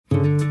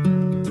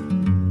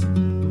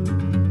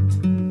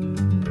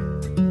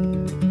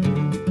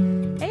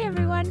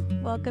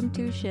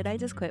welcome to Should I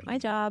Just Quit My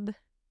Job?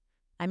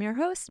 I'm your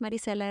host,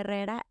 Maricela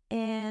Herrera,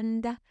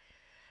 and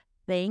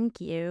thank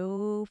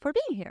you for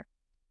being here.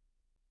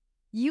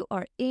 You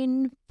are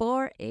in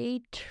for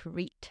a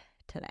treat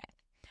today.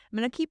 I'm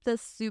going to keep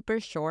this super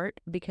short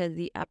because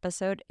the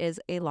episode is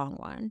a long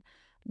one,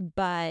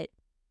 but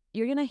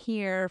you're going to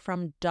hear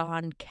from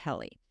Dawn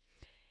Kelly,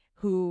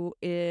 who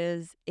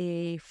is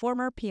a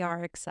former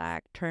PR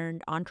exec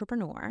turned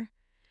entrepreneur.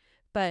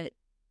 But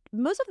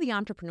most of the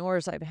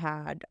entrepreneurs I've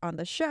had on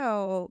the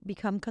show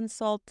become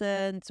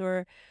consultants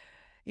or,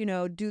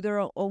 do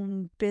their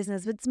own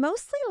business. It's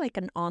mostly like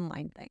an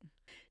online thing.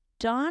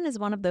 Dawn is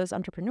one of those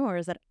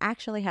entrepreneurs that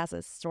actually has a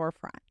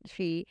storefront.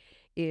 She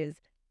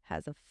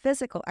has a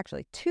physical,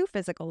 actually two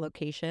physical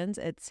locations.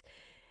 It's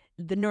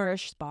the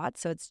Nourish Spot,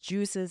 so it's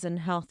juices and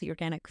healthy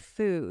organic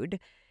food,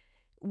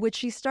 which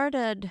she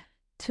started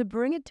to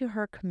bring it to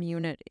her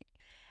community.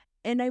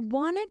 And I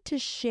wanted to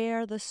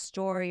share the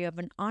story of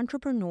an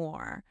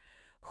entrepreneur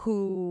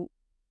who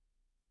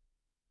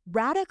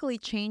radically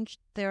changed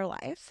their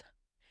life,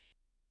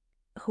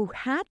 who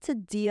had to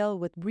deal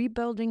with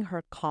rebuilding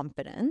her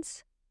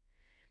confidence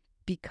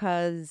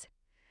because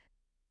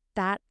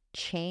that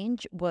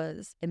change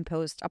was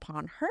imposed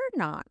upon her,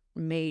 not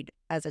made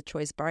as a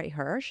choice by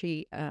her.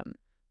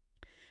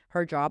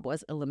 Her job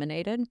was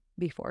eliminated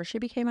before she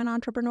became an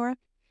entrepreneur.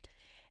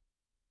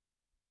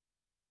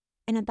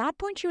 And at that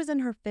point, she was in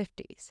her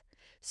 50s.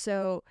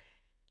 So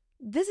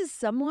this is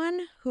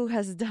someone who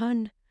has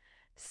done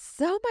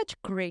so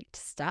much great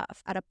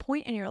stuff at a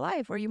point in your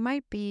life where you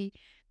might be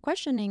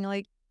questioning,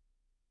 like,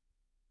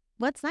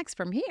 what's next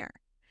from here?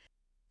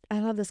 I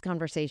love this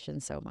conversation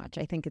so much.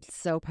 I think it's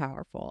so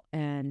powerful,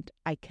 and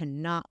I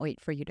cannot wait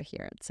for you to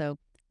hear it. So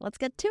let's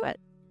get to it,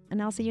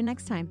 and I'll see you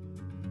next time.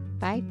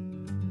 Bye.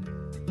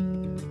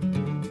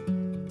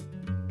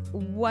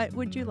 What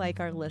would you like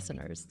our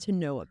listeners to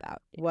know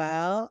about you?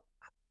 Well,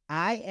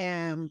 I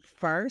am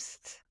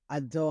first a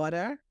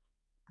daughter.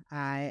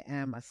 I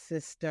am a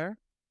sister.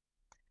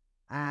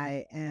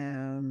 I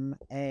am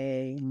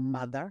a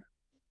mother.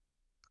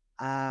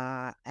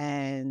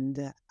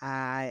 And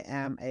I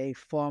am a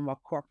former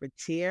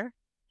corporateer.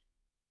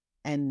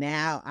 And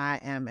now I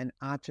am an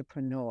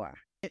entrepreneur.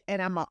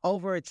 And I'm an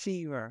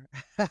overachiever.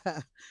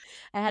 I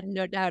had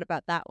no doubt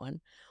about that one.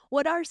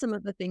 What are some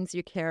of the things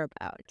you care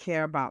about?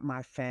 Care about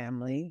my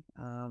family,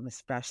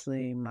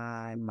 especially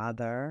my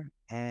mother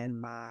and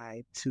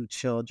my two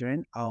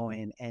children,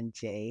 Owen and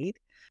Jade.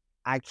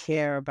 I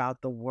care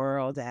about the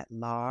world at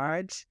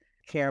large,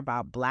 care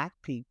about Black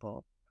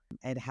people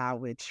and how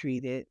we're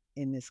treated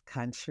in this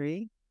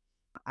country.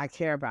 I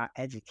care about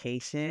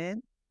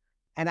education,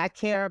 and I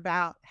care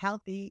about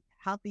healthy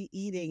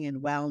eating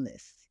and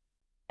wellness.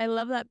 I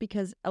love that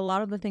because a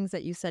lot of the things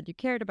that you said you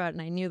cared about,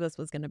 and I knew this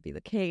was going to be the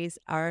case,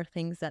 are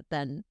things that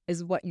then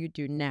is what you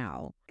do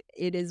now.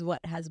 It is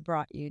what has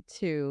brought you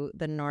to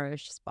the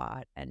Nourish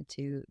Spot and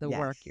to the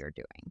work Yes. you're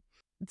doing.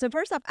 So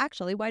first off,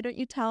 actually, why don't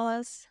you tell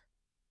us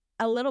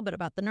a little bit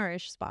about the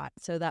Nourish Spot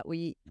so that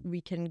we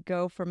can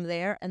go from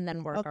there and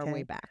then work our way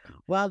Okay. back?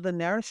 Well, the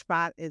Nourish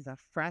Spot is a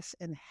fresh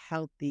and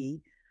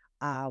healthy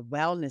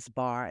wellness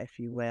bar, if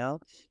you will.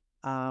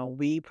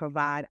 We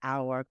provide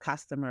our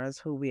customers,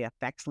 who we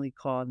affectionately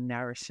call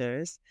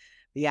nourishers,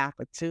 the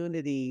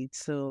opportunity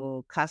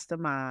to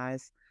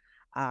customize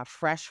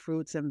fresh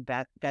fruits and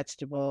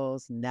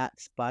vegetables,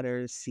 nuts,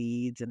 butters,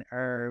 seeds, and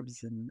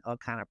herbs, and all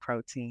kind of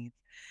proteins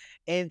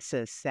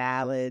into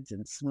salads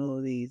and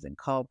smoothies and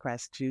cold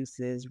pressed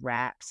juices,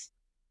 wraps.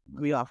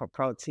 We offer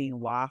protein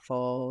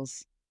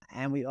waffles,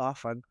 and we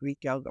offer Greek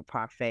yogurt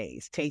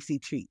parfaits, tasty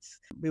treats.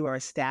 We were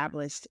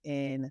established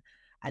in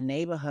a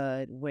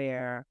neighborhood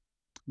where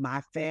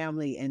my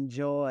family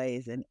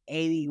enjoys an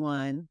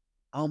 81,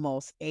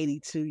 almost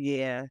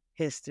 82-year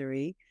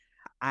history.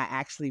 I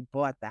actually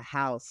bought the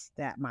house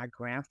that my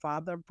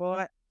grandfather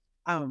bought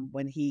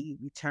when he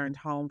returned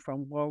home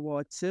from World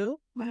War II,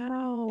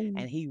 Wow.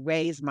 and he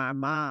raised my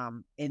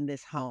mom in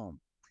this home.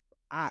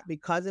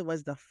 Because it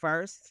was the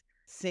first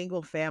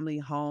single family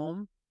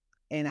home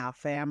in our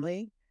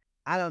family,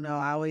 I don't know,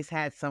 I always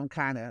had some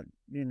kind of,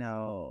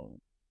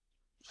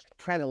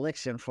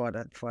 predilection for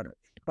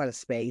the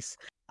space.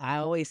 I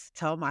always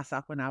told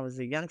myself when I was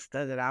a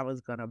youngster that I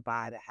was going to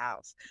buy the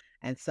house.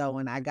 And so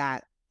when I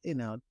got, you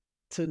know,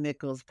 2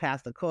 nickels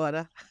past a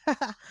quarter,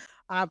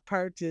 I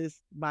purchased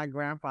my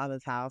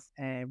grandfather's house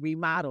and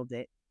remodeled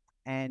it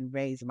and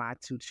raised my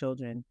two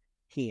children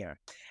here.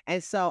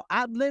 And so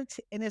I've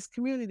lived in this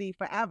community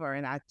forever,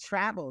 and I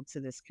traveled to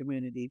this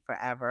community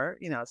forever,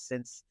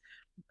 since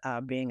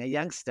being a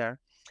youngster.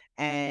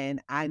 And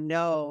I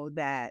know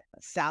that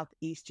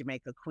Southeast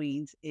Jamaica,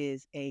 Queens,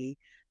 is a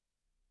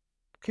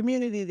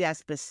community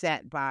that's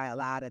beset by a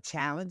lot of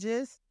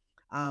challenges.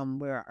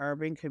 We're an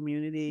urban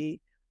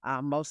community,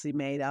 mostly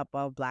made up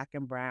of Black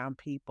and Brown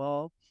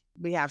people.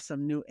 We have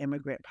some new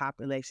immigrant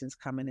populations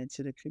coming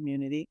into the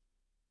community.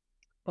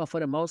 But for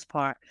the most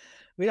part,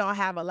 we don't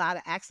have a lot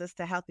of access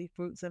to healthy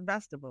fruits and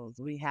vegetables.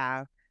 We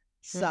have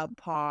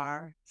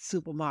subpar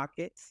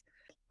supermarkets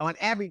on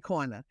every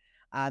corner.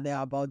 There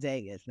are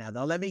bodegas.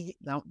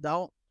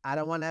 Now, I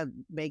don't want to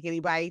make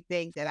anybody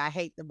think that I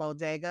hate the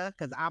bodega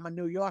because I'm a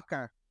New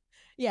Yorker.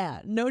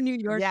 Yeah, no New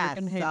Yorker Yes,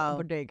 can hate a so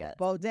bodega.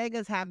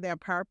 bodegas have their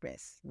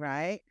purpose,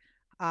 right?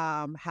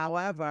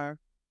 However,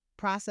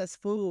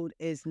 processed food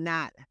is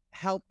not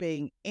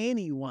helping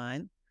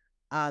anyone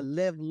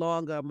live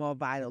longer, more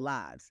vital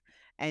lives.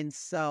 And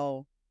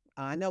so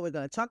I know we're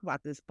going to talk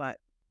about this, but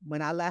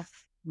when I left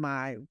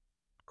my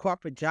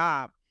corporate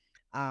job,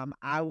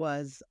 I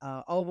was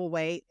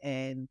overweight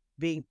and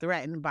being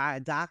threatened by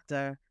a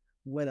doctor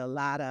with a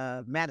lot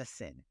of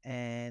medicine,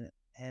 and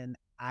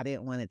I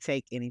didn't want to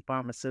take any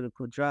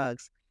pharmaceutical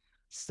drugs,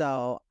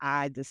 so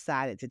I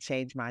decided to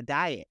change my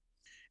diet.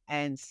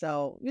 And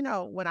so,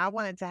 when I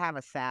wanted to have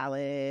a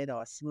salad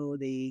or a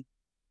smoothie,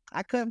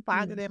 I couldn't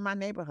find it Mm. in my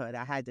neighborhood.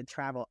 I had to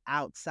travel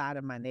outside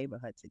of my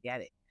neighborhood to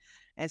get it.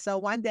 And so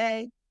one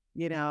day,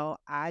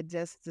 I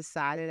just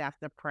decided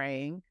after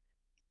praying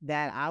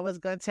that I was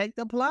going to take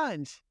the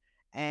plunge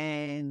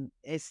and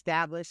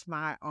establish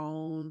my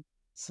own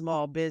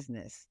small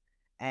business.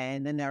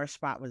 And the Nourish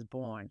Spot was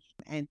born.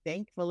 And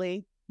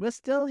thankfully, we're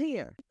still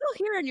here.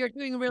 Still here and you're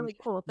doing really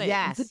cool things.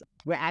 Yes,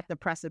 we're at the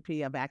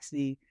precipice of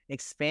actually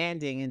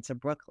expanding into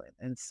Brooklyn.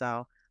 And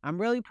so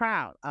I'm really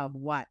proud of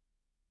what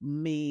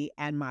me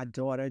and my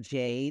daughter,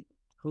 Jade,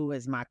 who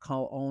is my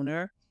co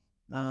owner,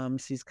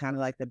 she's kind of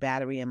like the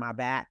battery in my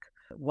back,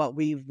 what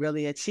we've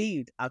really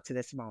achieved up to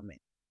this moment.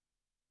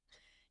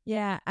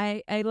 Yeah,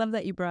 I love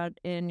that you brought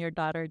in your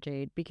daughter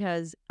Jade,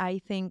 because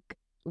I think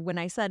when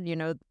I said,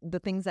 the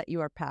things that you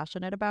are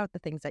passionate about, the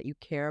things that you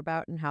care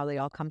about and how they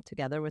all come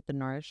together with the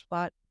Nourish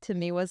Spot, to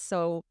me it was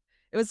so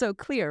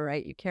clear,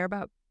 right? You care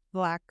about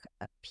Black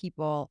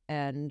people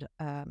and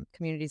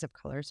communities of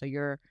color. So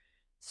you're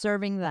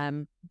serving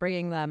them,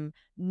 bringing them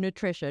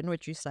nutrition,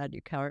 which you said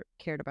you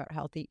cared about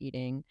healthy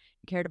eating.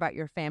 You cared about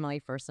your family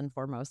first and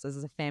foremost. This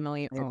is a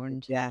family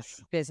owned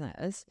Yes.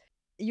 business.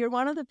 You're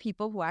one of the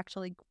people who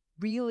actually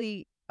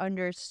really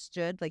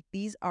understood, like,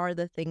 these are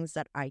the things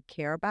that I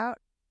care about,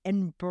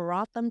 and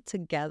brought them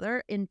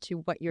together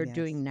into what you're Yes.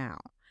 doing now.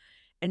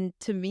 And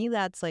to me,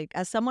 that's like,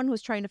 as someone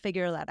who's trying to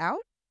figure that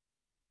out,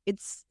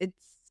 it's Thank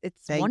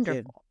you.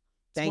 wonderful.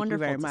 It's Thank you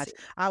wonderful very to much. see.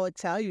 I would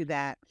tell you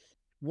that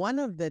one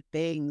of the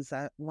things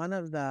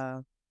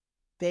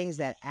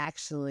that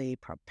actually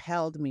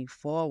propelled me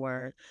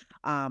forward,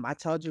 I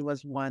told you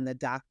was one, the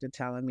doctor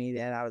telling me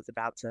that I was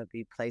about to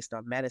be placed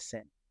on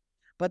medicine.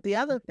 But the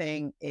other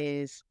thing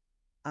is,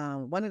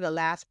 one of the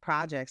last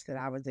projects that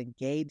I was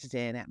engaged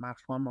in at my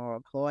former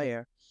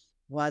employer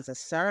was a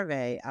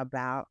survey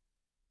about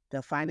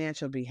the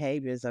financial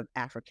behaviors of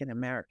African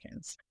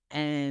Americans.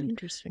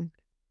 Interesting.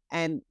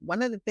 And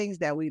one of the things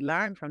that we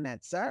learned from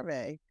that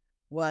survey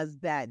was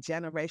that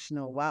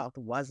generational wealth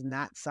was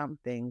not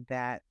something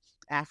that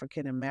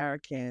African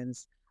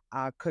Americans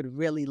could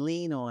really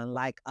lean on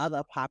like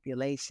other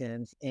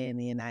populations in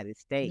the United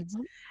States.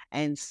 Mhm.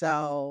 And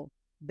so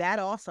that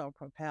also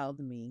propelled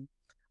me,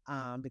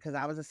 because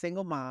I was a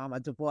single mom, a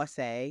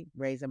divorcee,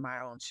 raising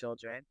my own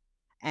children.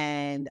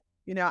 And,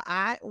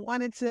 I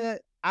wanted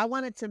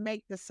to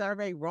make the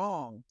survey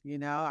wrong,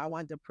 I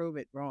wanted to prove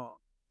it wrong.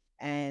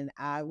 And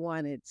I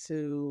wanted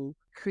to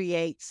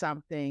create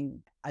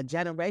something, a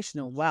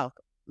generational wealth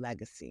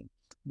legacy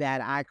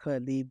that I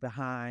could leave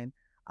behind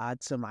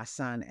to my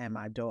son and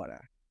my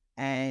daughter.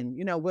 And,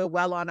 we're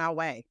well on our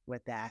way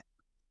with that.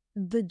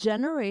 The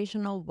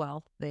generational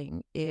wealth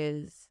thing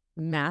is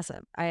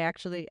massive. I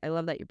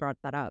love that you brought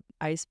that up.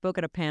 I spoke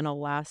at a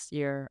panel last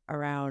year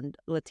around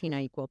Latina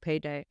Equal Pay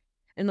Day,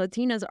 and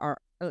Latinas are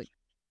like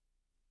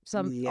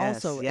some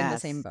Yes, also in the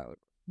same yes, boat.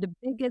 The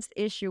biggest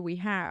issue we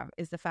have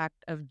is the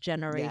fact of yes.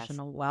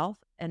 generational wealth,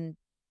 and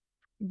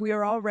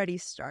we're already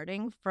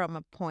starting from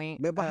a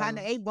point We're behind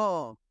the eight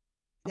ball.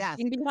 of Yes.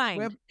 being We're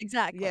behind.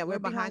 Exactly. Yeah, we're We're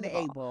behind behind the the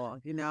eight ball.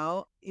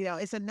 ball,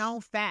 it's a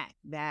known fact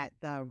that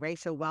the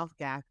racial wealth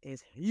gap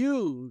is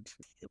huge.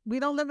 We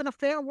don't live in a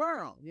fair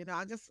world.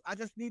 I just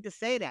need to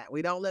say that.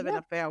 We don't live in Yeah,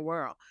 a fair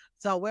world.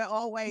 So we're we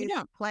always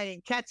don't.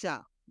 playing catch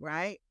up,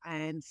 right?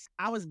 And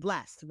I was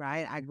blessed,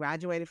 right? I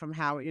graduated from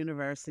Howard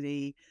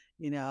University.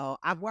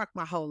 I've worked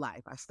my whole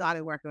life. I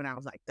started working when I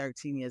was like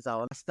 13 years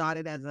old. I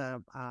started as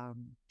a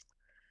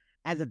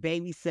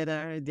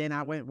babysitter. Then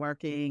I went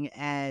working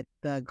at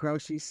the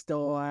grocery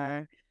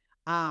store.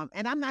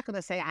 And I'm not going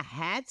to say I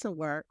had to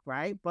work,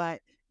 right?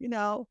 But,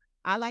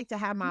 I like to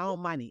have my own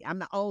money. I'm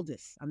the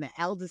oldest, I'm the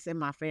eldest in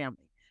my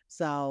family.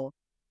 So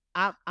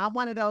I'm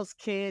one of those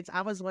kids.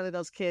 I was one of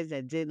those kids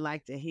that didn't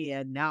like to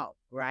hear no,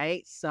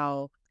 right?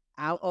 So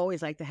I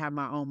always like to have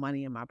my own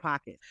money in my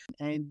pocket.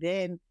 And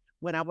then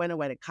when I went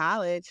away to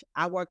college,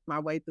 I worked my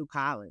way through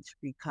college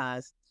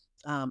because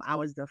I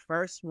was the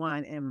first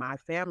one in my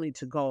family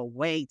to go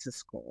away to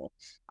school.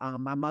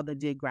 My mother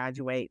did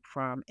graduate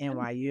from Oh,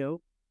 NYU,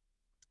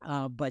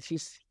 but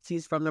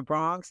she's from the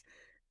Bronx.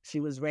 She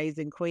was raised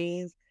in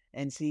Queens,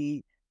 and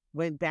she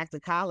went back to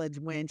college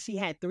when she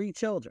had three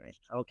children.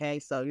 Okay,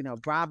 so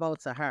bravo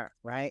to her,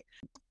 right?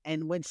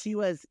 And when she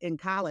was in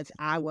college,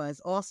 I was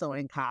also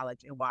in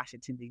college in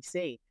Washington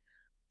D.C.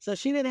 So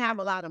she didn't have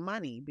a lot of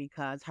money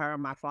because her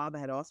and my father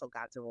had also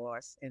got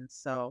divorced. And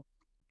so,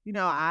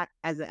 I,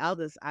 as the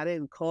eldest, I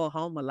didn't call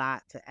home a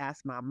lot to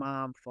ask my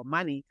mom for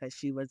money because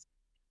she was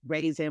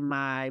raising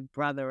my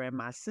brother and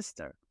my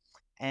sister.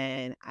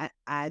 And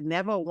I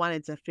never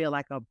wanted to feel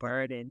like a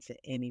burden to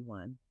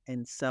anyone.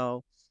 And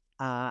so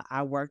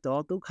I worked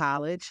all through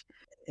college.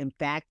 In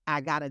fact, I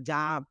got a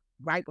job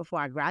right before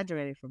I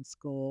graduated from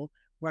school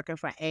working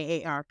for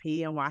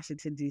AARP in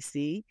Washington,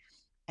 D.C.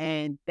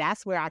 And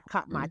that's where I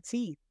cut my Mm.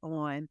 teeth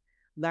on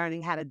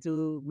learning how to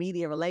do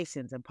media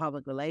relations and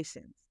public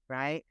relations,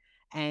 right?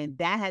 And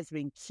that has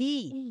been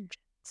key Mm.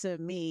 to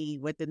me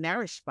with the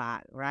Nourish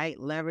Spot, right?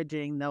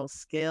 Leveraging those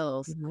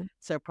skills Mhm.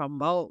 to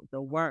promote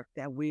the work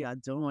that we are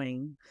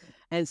doing.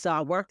 And so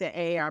I worked at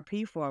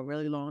AARP for a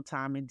really long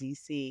time in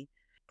DC.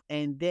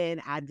 And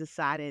then I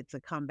decided to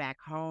come back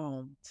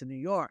home to New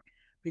York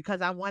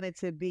because I wanted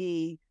to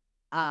be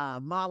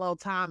Marlo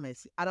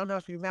Thomas. I don't know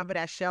if you remember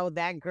that show,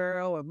 That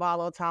Girl, where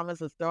Marlo Thomas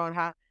was throwing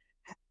her.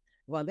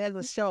 Well, there's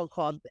a show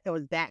called it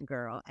was That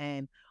Girl,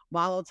 and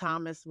Marlo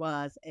Thomas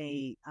was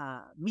a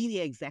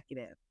media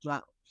executive.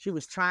 Well, she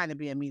was trying to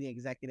be a media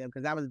executive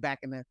because that was back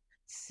in the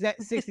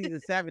 60s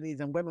and 70s,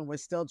 and women were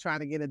still trying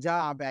to get a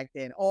job back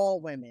then. All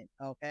women,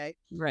 okay.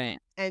 Right.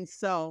 And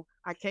so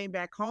I came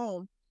back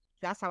home.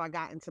 That's how I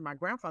got into my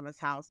grandfather's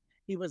house.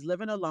 He was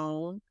living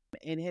alone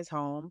in his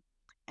home.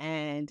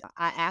 And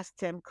I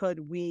asked him, could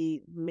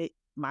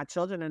my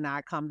children and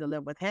I, come to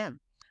live with him?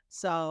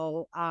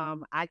 So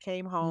I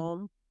came Mm.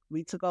 home.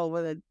 We took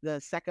over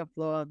the second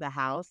floor of the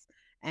house,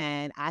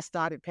 and I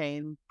started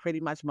paying pretty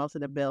much most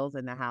of the bills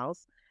in the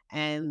house.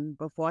 And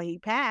before he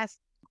passed,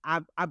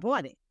 I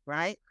bought it,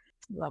 right?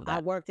 Love I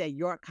that. worked at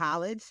York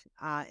College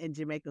in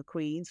Jamaica,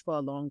 Queens for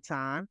a long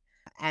time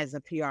as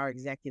a PR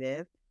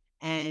executive.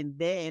 And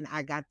then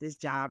I got this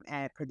job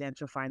at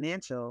Prudential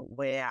Financial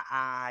where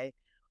I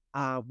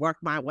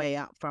worked my way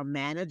up from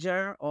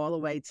manager all the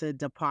way to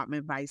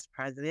department vice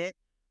president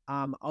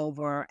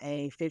over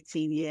a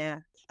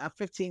 15-year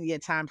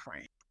time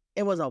frame.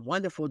 It was a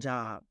wonderful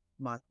job,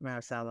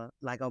 Maricela,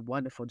 like a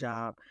wonderful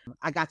job.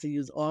 I got to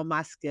use all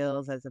my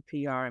skills as a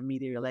PR and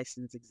media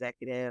relations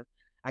executive.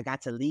 I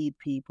got to lead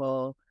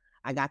people.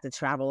 I got to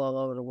travel all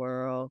over the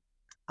world.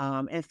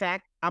 In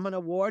fact, I'm an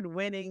award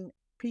winning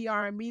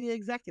PR and media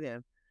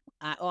executive.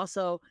 I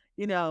also,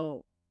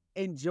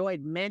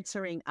 enjoyed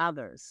mentoring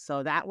others.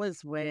 So that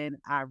was when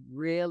I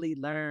really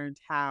learned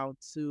how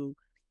to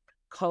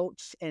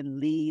coach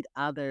and lead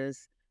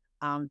others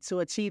to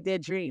achieve their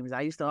dreams.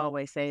 I used to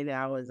always say that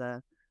I was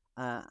a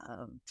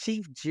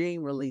chief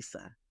dream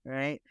releaser,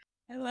 right?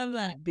 I love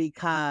that.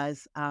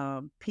 Because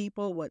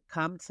people would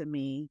come to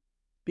me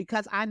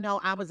because I know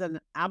I was an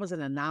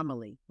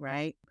anomaly,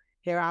 right?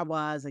 Here I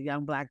was, a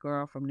young Black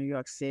girl from New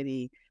York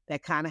City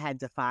that kind of had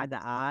defied the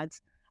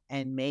odds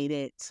and made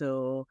it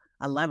to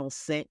a level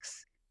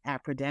 6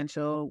 at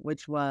Prudential,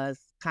 which was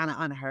kind of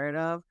unheard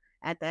of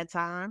at that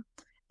time.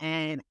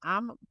 And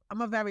I'm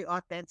a very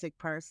authentic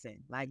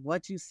person. Like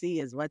what you see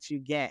is what you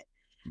get.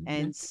 Mhm.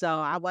 And so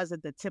I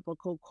wasn't the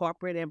typical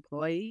corporate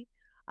employee.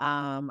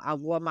 I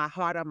wore my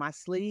heart on my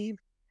sleeve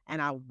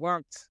and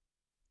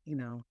you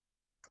know,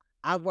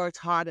 I worked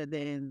harder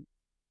than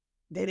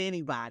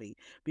anybody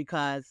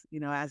because,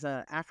 as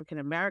a African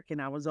American,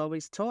 I was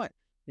always taught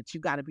that you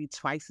got to be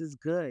twice as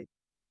good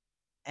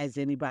as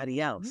anybody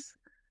Mhm. else.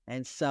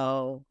 And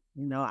so,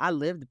 I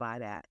lived by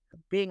that.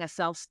 Being a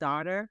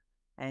self-starter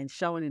and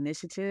showing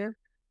initiative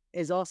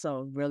is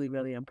also really,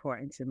 really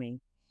important to me.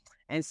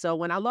 And so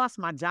when I lost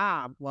my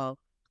job, well,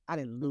 I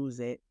didn't lose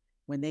it.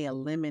 When they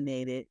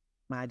eliminated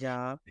my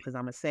job, because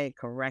I'm gonna say it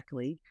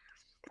correctly,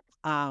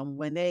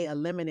 when they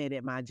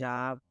eliminated my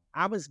job,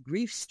 I was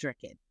grief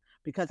stricken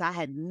because I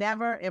had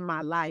never in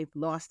my life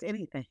lost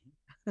anything.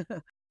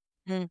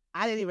 Mm.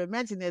 I didn't even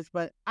mention this,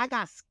 but I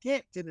got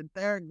skipped in the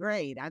third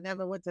grade. I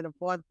never went to the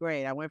fourth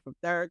grade. I went from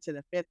third to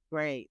the fifth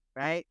grade,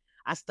 right?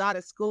 I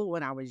started school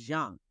when I was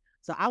young.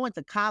 So I went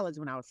to college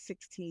when I was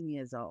 16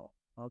 years old.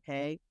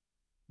 Okay. Oh,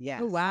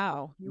 Yes.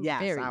 wow. You were Yes,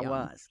 very I young.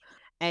 was.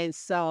 And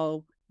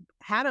so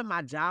having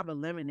my job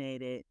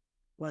eliminated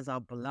was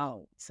a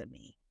blow to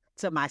me,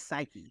 to my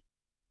psyche.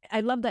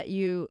 I love that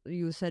you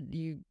said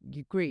you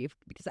grieve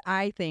because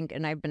I think,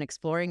 and I've been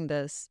exploring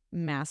this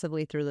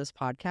massively through this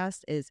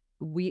podcast, is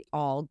we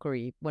all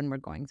grieve when we're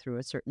going through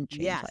a certain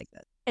change Yes. like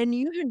this. And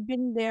you had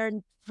been there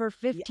for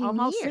Yeah, 15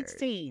 almost years.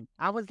 16.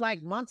 I was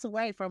like months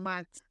away from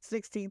my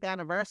 16th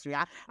anniversary.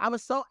 I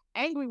was so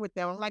angry with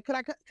them. I'm like, could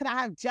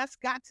I have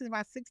just got to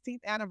my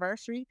 16th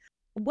anniversary?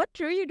 What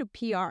drew you to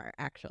PR,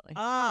 actually?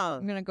 Oh,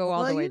 I'm gonna go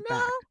all well, the way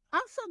back.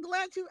 I'm so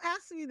glad you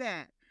asked me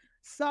that.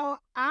 So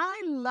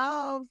I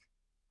love,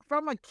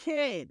 from a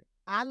kid,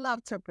 I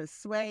love to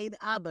persuade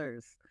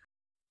others.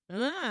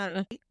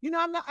 Ah.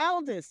 I'm the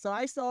eldest, so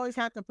I used to always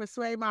have to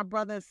persuade my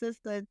brother and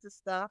sister into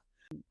stuff.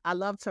 I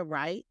love to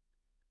write.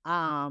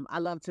 I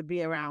love to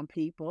be around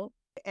people.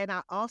 And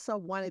I also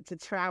wanted to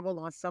travel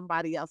on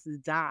somebody else's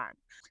dime.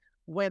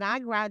 When I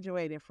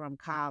graduated from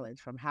college,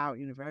 from Howard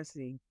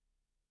University,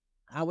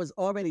 I was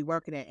already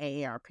working at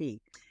AARP.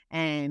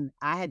 And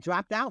I had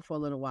dropped out for a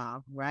little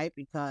while, right?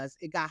 Because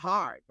it got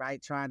hard,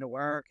 right? Trying to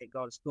work and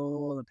go to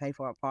school and pay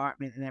for an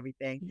apartment and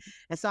everything.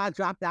 And so I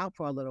dropped out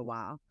for a little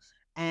while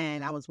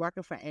and I was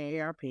working for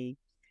AARP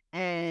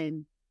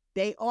and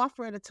they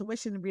offered a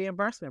tuition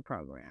reimbursement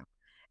program.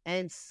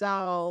 And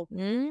so,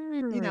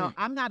 Mm.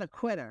 I'm not a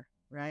quitter,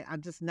 right?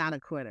 I'm just not a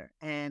quitter.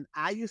 And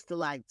I used to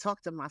like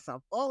talk to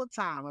myself all the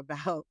time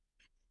about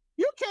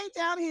you came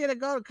down here to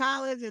go to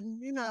college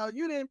and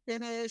you didn't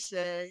finish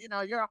and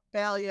you're a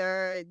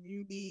failure and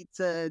you need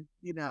to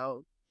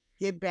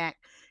get back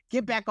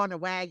get back on the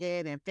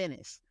wagon and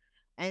finish.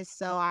 And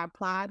so I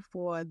applied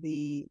for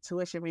the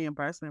tuition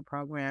reimbursement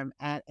program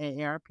at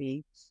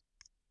AARP.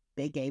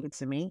 They gave it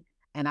to me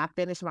and I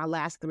finished my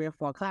last 3 or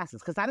 4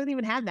 classes because I didn't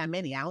even have that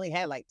many. I only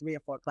had like 3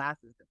 or 4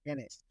 classes to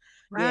finish.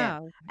 Yeah.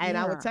 Wow. And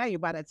I would Yeah. tell you,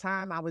 by the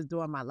time I was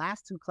doing my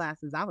last 2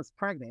 classes, I was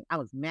pregnant. I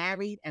was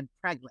married and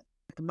pregnant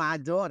with my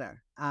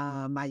daughter,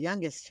 my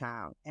youngest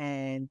child.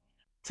 And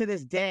to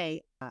this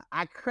day,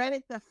 I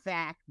credit the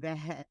fact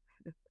that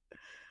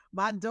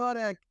my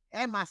daughter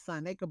and my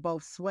son, they could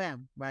both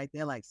swim, right?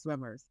 They're like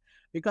swimmers.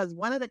 Because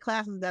one of the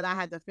classes that I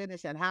had to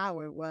finish at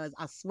Howard was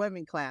a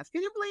swimming class.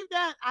 Can you believe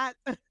that?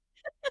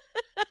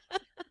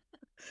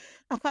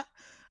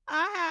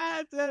 I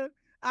had to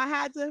I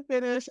had to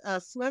finish a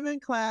swimming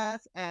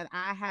class and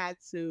I had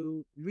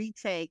to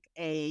retake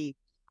a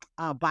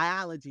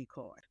biology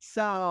course.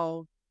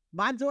 So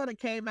my daughter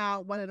came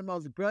out one of the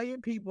most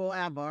brilliant people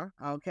ever.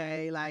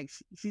 Okay, like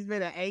she's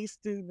been an A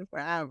student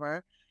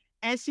forever,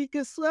 and she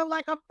could swim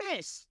like a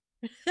fish.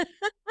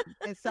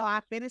 And so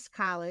I finished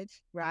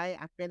college, right?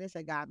 I finished.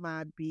 I got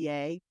my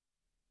BA,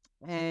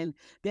 and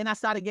then I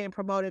started getting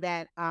promoted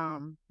at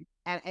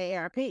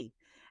AARP.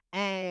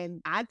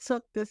 And I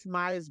took this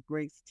Myers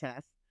Briggs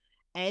test.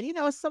 And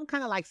it's some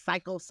kind of like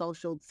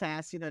psychosocial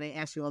test. They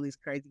ask you all these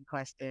crazy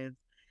questions.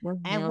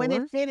 And when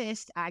it Mhm.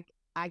 finished, I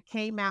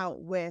came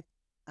out with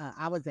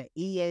I was an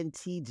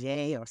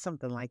ENTJ or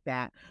something like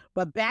that.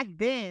 But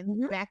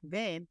Mhm. back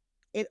then,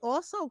 it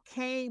also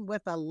came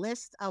with a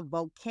list of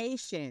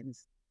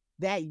vocations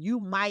that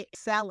you might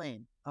excel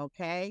in.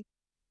 Okay.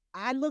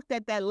 I looked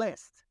at that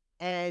list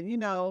and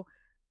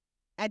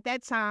at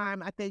that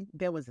time, I think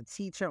there was a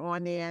teacher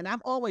on there, and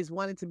I've always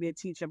wanted to be a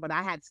teacher, but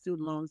I had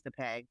student loans to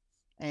pay,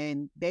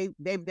 and they've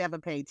never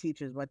paid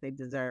teachers what they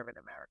deserve in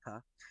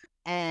America.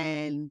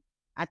 And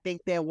I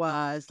think there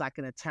was like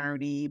an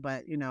attorney,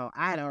 but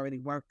I had already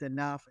worked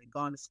enough and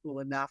gone to school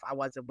enough. I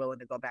wasn't willing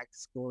to go back to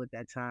school at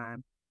that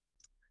time.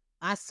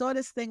 I saw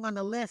this thing on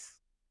the list,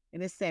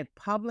 and it said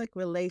public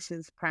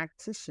relations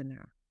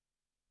practitioner,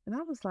 and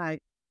I was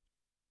like,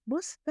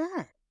 "What's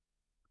that?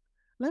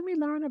 Let me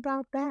learn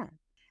about that."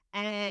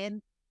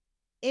 And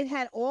it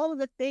had all of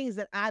the things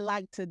that I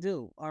like to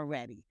do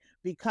already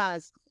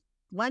because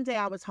one day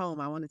I was home.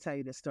 I want to tell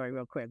you this story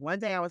real quick. One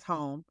day I was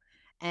home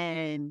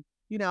and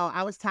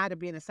I was tired of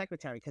being a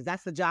secretary because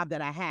that's the job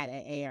that I had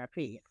at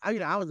ARP.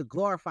 I was a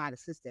glorified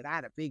assistant. I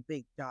had a big,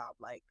 big job,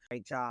 like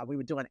great job. We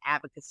were doing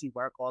advocacy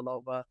work all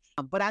over.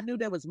 But I knew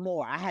there was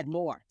more. I had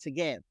more to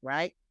give,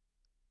 right?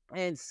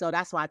 And so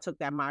that's why I took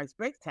that Myers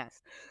Briggs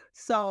test.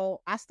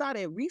 So I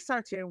started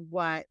researching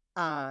what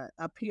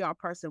a PR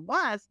person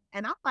was,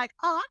 and I'm like,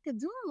 oh, I can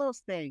do all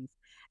those things.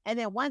 And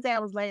then one day I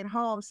was laying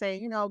home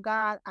saying,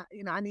 God,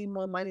 I need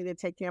more money to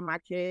take care of my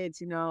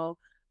kids.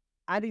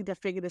 I need to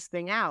figure this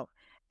thing out.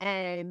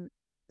 And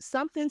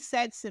something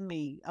said to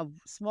me, a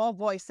small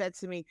voice said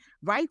to me,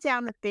 write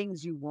down the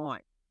things you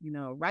want,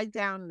 write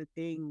down the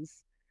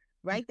things,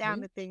 write down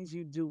Mhm. the things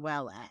you do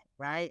well at,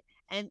 right?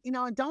 And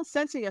don't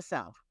censor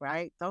yourself,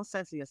 right? Don't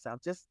censor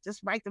yourself.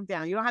 Just write them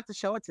down. You don't have to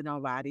show it to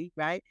nobody,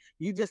 right?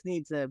 You just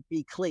need to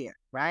be clear,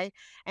 right?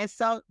 And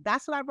so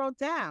that's what I wrote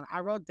down. I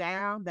wrote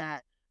down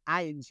that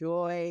I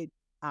enjoyed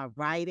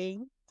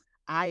writing.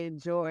 I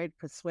enjoyed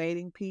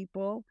persuading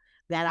people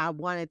that I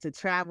wanted to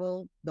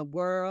travel the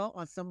world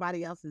on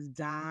somebody else's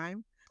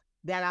dime,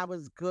 that I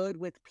was good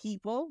with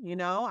people.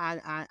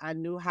 I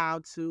knew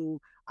how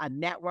to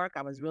network.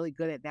 I was really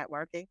good at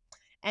networking.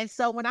 And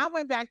so when I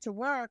went back to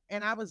work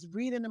and I was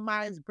reading the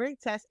Myers Briggs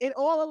test, it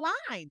all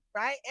aligned,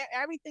 right?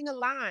 Everything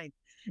aligned.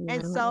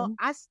 And so Mhm.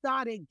 I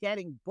started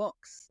getting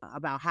books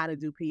about how to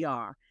do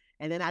PR.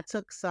 And then I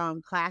took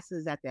some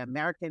classes at the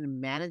American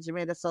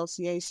Management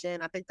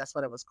Association. I think that's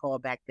what it was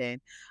called back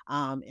then,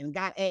 and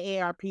got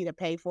AARP to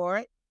pay for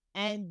it.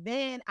 And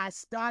then I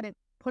started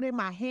putting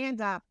my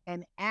hand up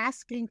and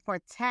asking for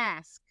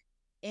tasks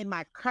in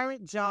my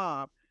current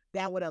job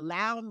that would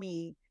allow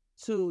me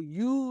to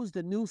use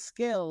the new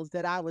skills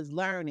that I was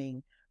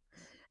learning.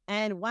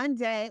 And one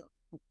day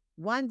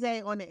on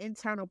the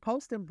internal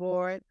posting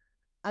board,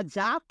 a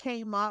job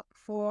came up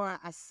for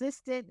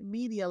assistant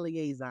media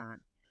liaison.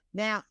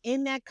 Now,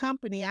 in that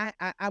company,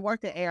 I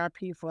worked at ARP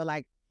for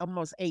like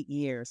almost 8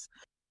 years.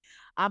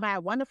 I had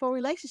wonderful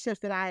relationships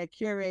that I had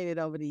curated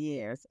over the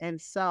years. And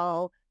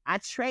so I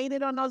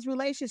traded on those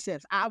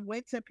relationships. I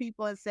went to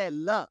people and said,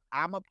 look,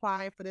 I'm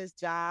applying for this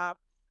job.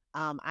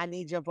 I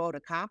need your vote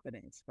of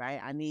confidence,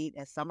 right?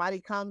 If somebody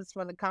comes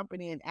from the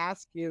company and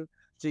asks you,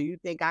 do you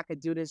think I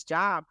could do this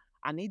job?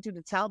 I need you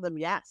to tell them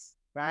yes,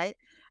 right?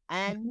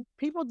 Mhm. And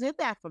people did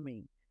that for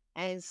me.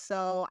 And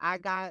so I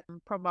got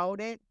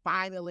promoted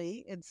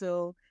finally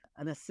into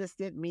an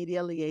assistant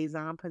media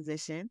liaison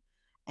position.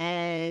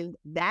 And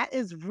that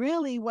is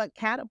really what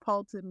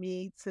catapulted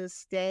me to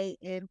stay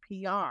in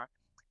PR.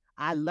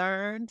 I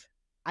learned,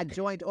 I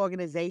joined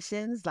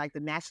organizations like the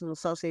National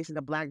Association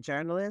of Black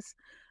Journalists,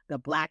 the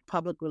Black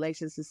Public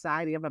Relations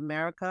Society of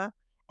America,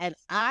 and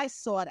I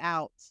sought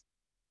out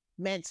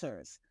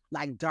mentors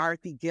like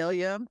Dorothy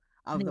Gilliam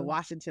of the Mm.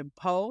 Washington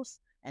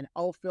Post and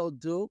Ophil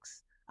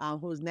Dukes,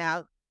 who's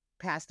now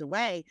passed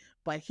away,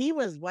 but he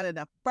was one of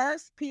the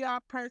first PR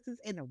persons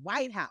in the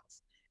White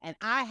House, and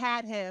I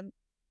had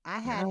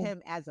Wow.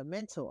 him as a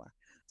mentor.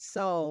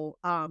 So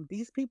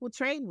these people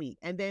trained me,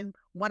 and then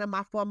one of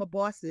my former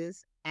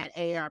bosses at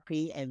ARP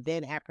and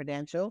then at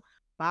Prudential,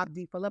 Bob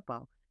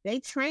DiFilippo, they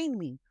trained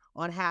me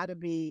on how to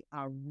be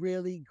a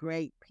really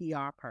great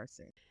PR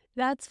person.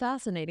 That's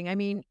fascinating. I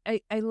mean,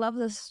 I love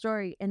this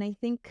story. And I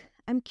think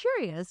I'm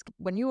curious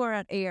when you were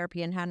at ARP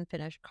and hadn't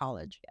finished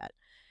college yet,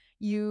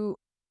 you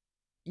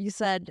you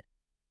said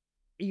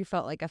you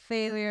felt like a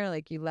failure,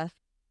 like you let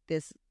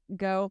this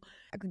go.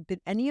 Did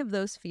any of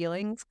those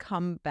feelings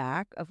come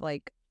back of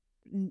like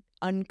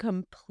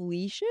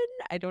uncompletion?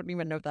 I don't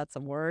even know if that's a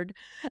word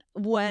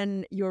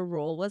when your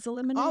role was Oh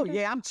eliminated.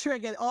 yeah, I'm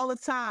triggered all the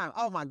time.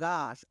 Oh my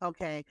gosh.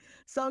 Okay.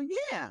 So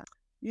yeah,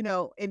 in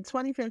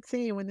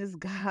 2015 when this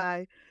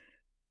guy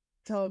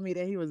told me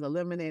that he was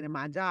eliminating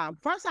my job,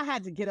 first I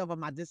had to get over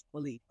my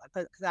disbelief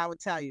because I would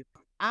tell you,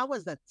 I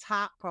was the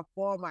top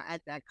performer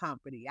at that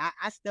company.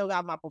 I still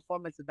got my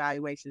performance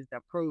evaluations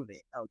to prove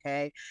it.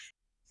 Okay.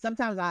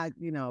 Sometimes I,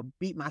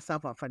 beat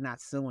myself up for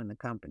not suing the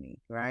company,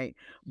 right?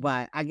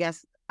 But I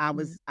guess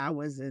Mhm. I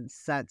was in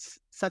such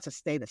a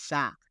state of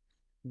shock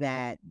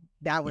that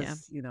that Yeah.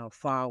 was,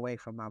 far away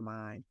from my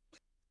mind.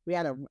 We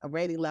had a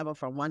rating level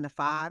from 1 to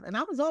 5, and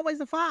I was always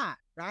a 5,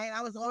 right?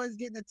 I was always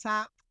getting the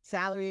top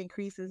salary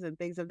increases and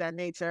things of that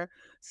nature.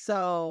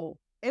 So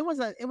it was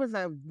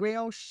a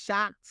real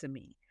shock to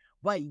me.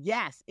 But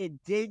yes, it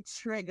did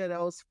trigger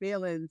those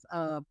feelings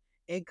of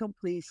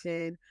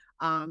incompletion.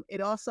 I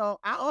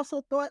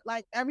also thought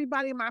like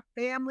everybody in my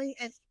family,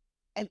 and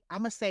I'm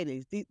gonna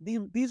say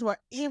these were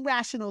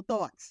irrational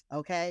thoughts,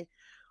 okay?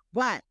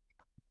 But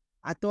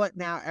I thought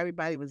now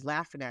everybody was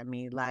laughing at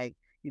me like,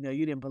 you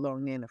didn't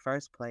belong there in the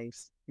first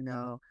place.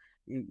 You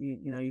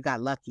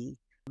got lucky.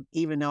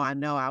 Even though I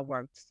know I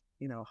worked,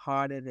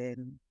 harder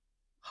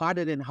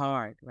than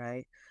hard,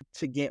 right?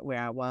 To get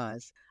where I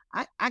was.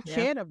 I Yeah.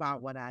 cared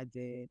about what I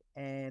did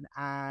and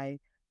I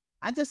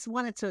just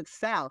wanted to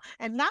excel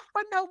and not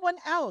for no one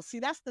else. See,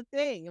 that's the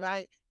thing,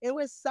 right? It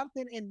was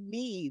something in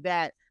me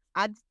that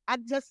I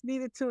just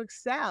needed to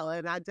excel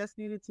and I just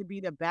needed to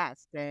be the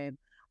best. And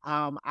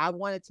I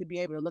wanted to be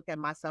able to look at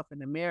myself in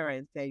the mirror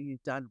and say,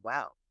 you've done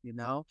well.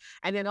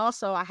 And then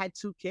also, I had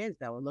 2 kids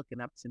that were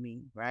looking up to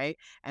me, right?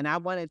 And I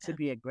wanted to Yeah.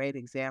 be a great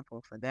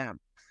example for them.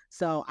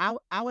 So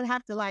I would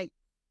have to like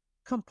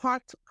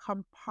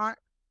compartmentalize,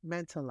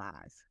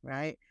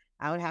 right?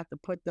 I would have to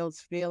put those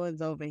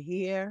feelings over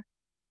here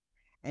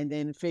and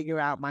then figure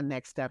out my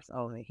next steps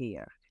over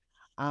here.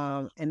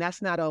 And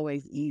that's not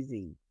always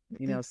easy.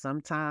 Mm.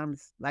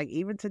 Sometimes, like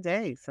even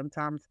today,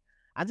 sometimes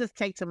I just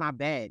take to my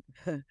bed.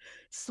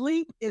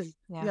 Sleep is,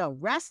 Yeah.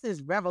 rest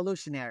is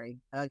revolutionary.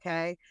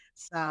 Okay.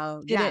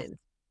 So, It yes. is.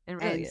 It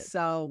really And is.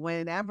 so,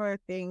 whenever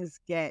things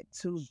get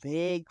too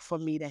big for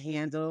me to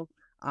handle,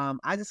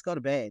 I just go to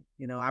bed.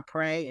 I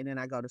pray and then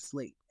I go to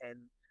sleep. And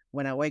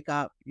when I wake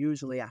up,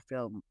 usually I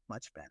feel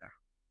much better.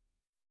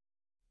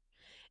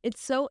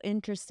 It's so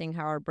interesting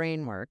how our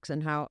brain works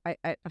and how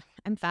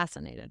I'm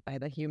fascinated by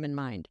the human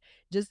mind.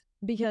 Just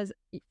because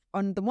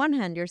on the one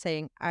hand, you're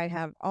saying I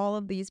have all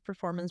of these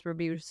performance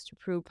reviews to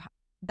prove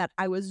that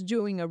I was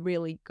doing a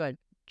really good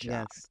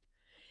job. Yes.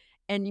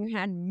 And you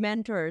had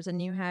mentors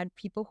and you had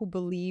people who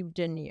believed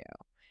in you.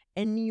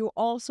 And you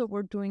also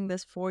were doing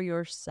this for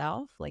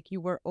yourself, like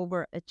you were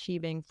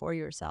overachieving for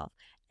yourself.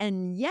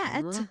 And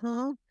yet,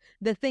 Hmm.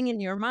 the thing in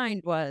your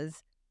mind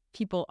was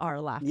people are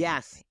laughing at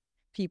Yes. me.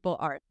 People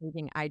are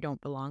thinking I don't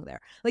belong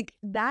there. Like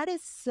that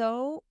is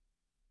so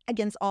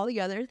against all the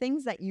other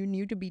things that you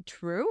knew to be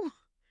true.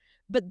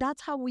 But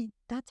that's how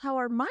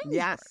our minds work.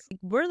 Yes. Like,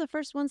 we're the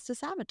first ones to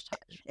sabotage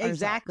ourselves,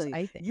 Exactly.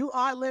 I think. You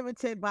are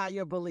limited by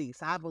your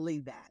beliefs. I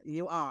believe that.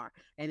 You are.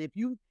 And if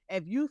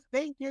you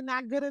think you're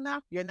not good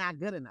enough, you're not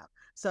good enough.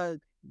 So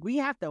we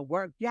have to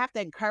work. You have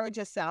to encourage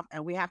yourself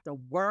and we have to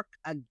work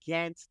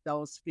against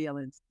those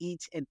feelings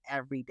each and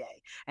every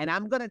day. And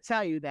I'm going to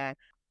tell you that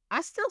I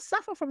still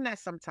suffer from that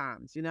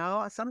sometimes.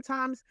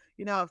 Sometimes,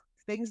 if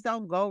things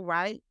don't go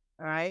right,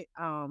 all right,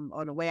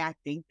 or the way I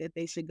think that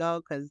they should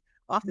go, because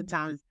Mhm.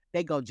 oftentimes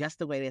they go just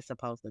the way they're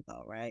supposed to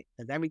go, right?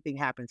 Because everything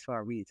happens for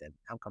a reason.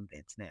 I'm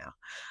convinced now.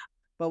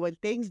 But when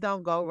things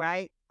don't go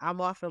right, I'm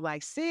often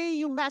like, see,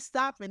 you messed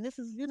up. And this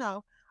is,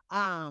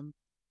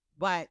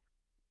 but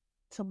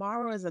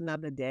tomorrow is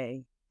another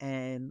day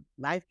and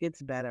life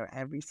gets better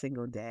every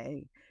single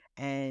day.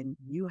 And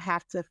you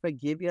have to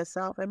forgive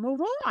yourself and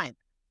move on,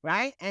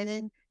 right? And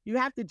then You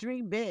have to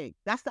dream big.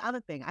 That's the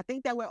other thing. I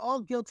think that we're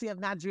all guilty of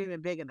not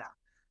dreaming big enough.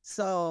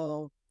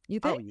 So, You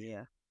oh think?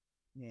 yeah,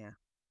 yeah.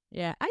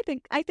 Yeah, I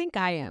think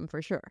I am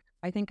for sure.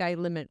 I think I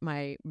limit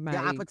my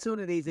Your my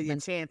opportunities and your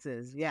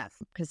chances. Yes.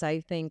 because I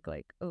think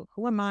like, oh,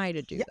 who am I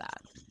to do Yeah.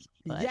 that?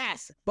 But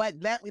Yes. But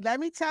let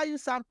me tell you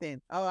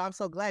something. Oh, I'm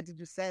so glad that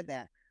you said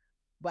that.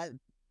 But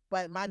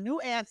my new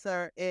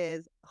answer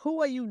is,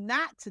 who are you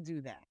not to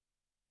do that?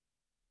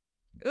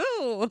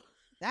 ooh,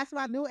 That's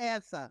my new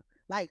answer.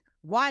 Like,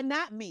 why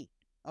not me?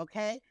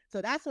 Okay.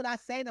 So that's what I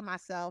say to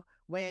myself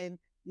when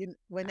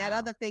that wow.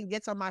 other thing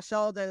gets on my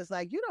shoulder. It's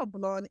like, you don't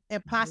belong. Mhm.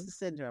 Imposter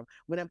syndrome.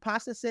 When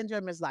imposter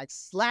syndrome is like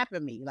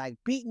slapping me, like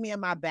beating me in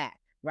my back,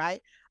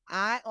 right?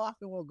 I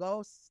often will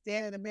go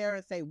stand in the mirror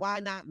and say, why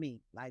not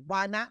me? Like,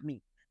 why not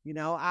me?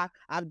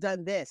 I've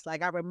done this.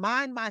 Like, I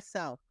remind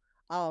myself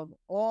of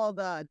all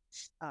the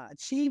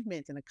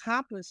achievements and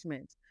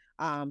accomplishments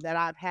that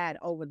I've had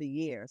over the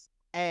years.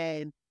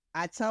 And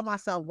I tell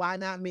myself, why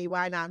not me?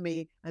 Why not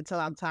me? Until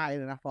I'm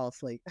tired and I fall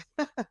asleep.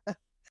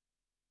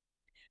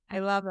 I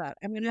love that.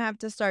 I'm gonna have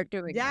to start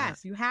doing that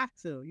Yes, you have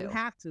to. You too.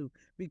 have to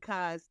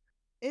because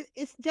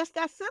it's just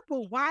that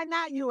simple. Why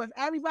not you? If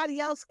everybody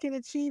else can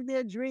achieve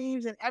their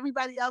dreams and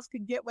everybody else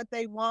can get what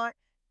they want,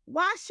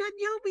 why shouldn't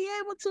you be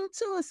able to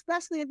too?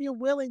 Especially if you're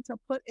willing to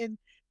put in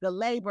the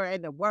labor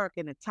and the work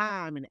and the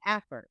time and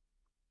effort.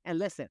 And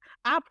listen,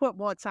 I put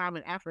more time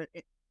and effort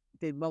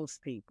than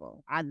most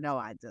people. I know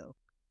I do.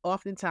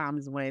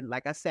 Oftentimes, when,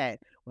 like I said,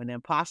 when the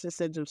imposter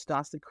syndrome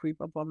starts to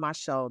creep up on my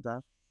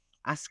shoulder,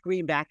 I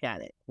scream back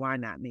at it. Why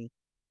not me?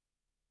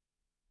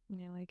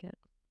 Yeah, I like it.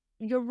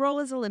 Your role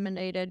is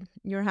eliminated.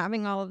 You're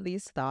having all of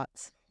these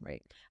thoughts,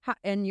 right?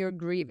 And you're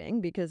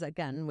grieving because,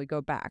 again, we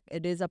go back.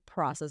 It is a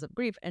process of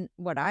grief. And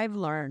what I've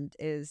learned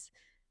is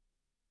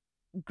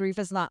grief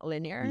is not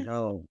linear,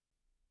 No.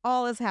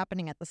 all is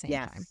happening at the same time.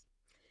 Yes.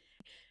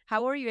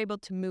 How are you able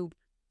to move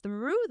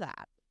through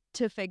that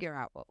to figure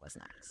out what was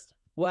next?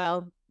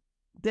 Well,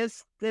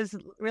 there's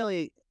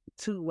really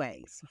two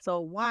ways.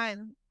 So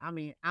one, I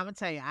mean, I'm gonna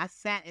tell you, I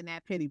sat in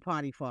that pity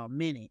party for a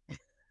minute.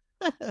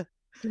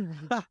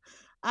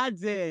 I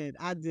did.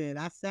 I did.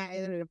 I sat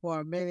in it for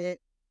a minute.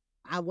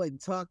 I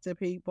wouldn't talk to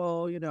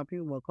people.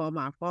 People would call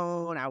my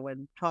phone. I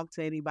wouldn't talk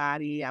to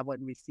anybody. I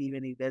wouldn't receive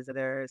any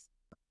visitors.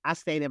 I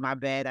stayed in my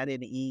bed. I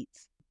didn't eat.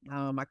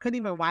 I couldn't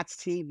even watch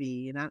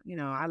TV. And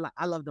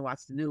I love to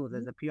watch the news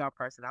as a PR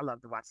person. I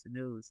love to watch the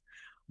news,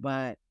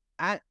 but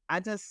I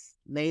just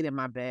laid in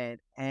my bed.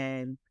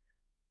 And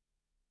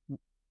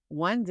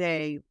one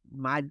day,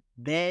 my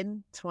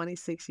then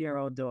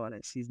 26-year-old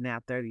daughter, she's now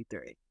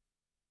 33,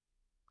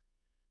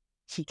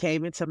 she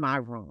came into my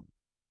room.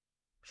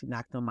 She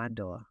knocked on my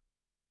door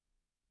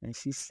and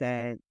she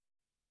said,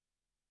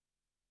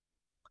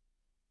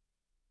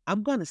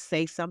 I'm going to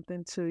say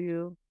something to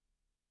you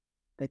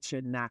that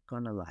you're not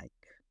going to like,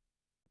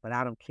 but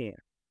I don't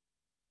care.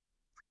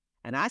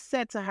 And I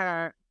said to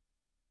her,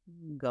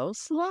 go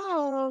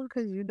slow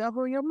because you know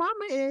who your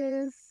mama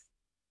is.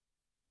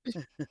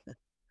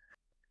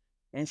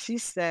 And she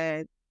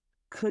said,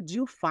 could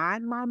you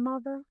find my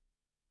mother?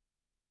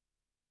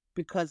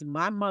 Because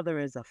my mother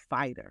is a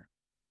fighter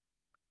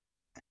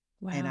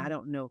and I Wow.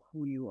 don't know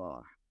who you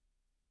are.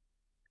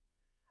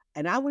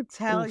 And Oof. I would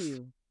tell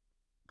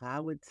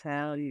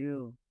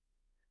you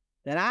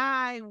that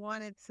I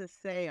wanted to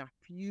say a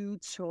few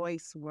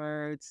choice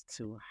words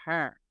to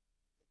her.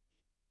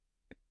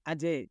 I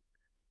did.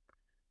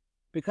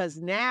 Because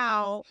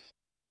now,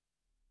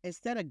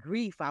 instead of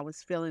grief, I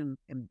was feeling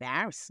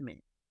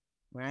embarrassment,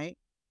 right?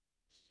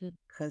 Mm.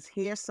 Because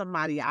here's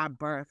somebody I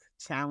birthed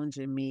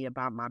challenging me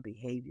about my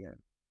behavior.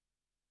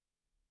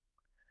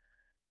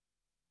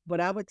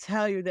 But I would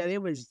tell you that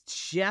it was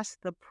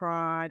just the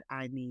prod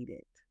I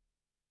needed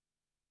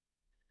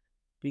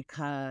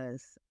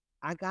because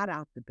I got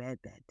out the bed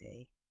that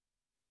day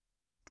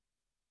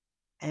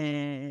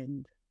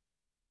and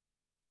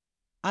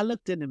I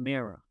looked in the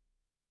mirror.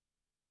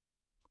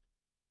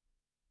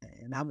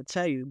 And I would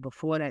tell you,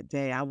 before that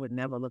day, I would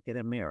never look in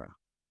a mirror.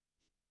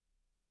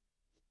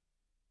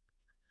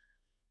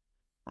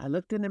 I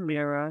looked in the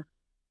mirror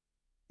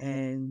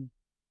and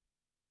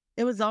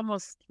it was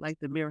almost like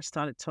the mirror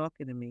started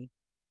talking to me.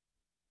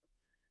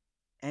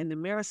 And the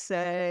mirror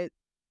said,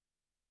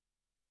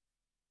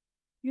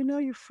 you know,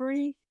 you're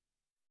free.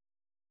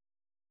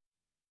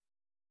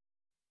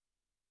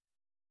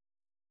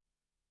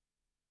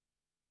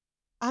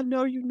 I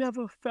know you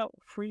never felt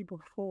free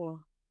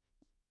before,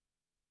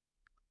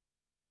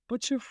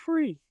 but you're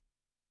free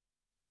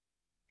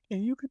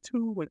and you can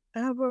do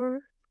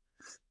whatever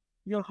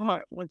your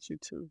heart wants you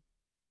to.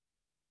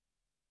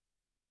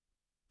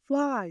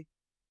 Fly,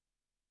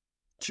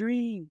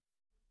 dream.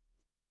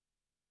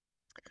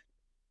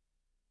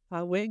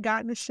 I went and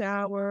got in the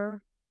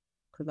shower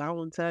because I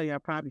won't tell you, I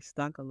probably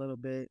stunk a little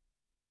bit.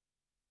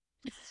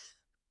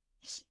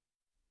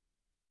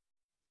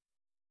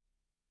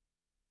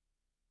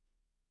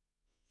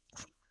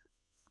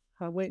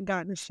 I went and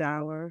got in the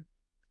shower,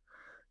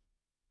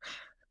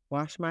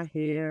 washed my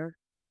hair.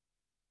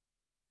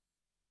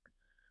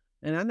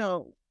 And I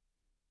know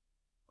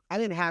I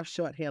didn't have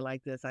short hair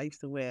like this. I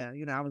used to wear,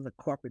 I was a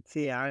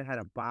corporateer. I had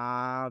a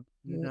bob,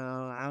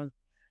 Mm.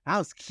 I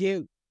was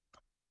cute.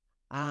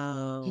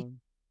 Um,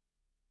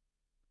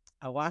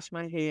 I washed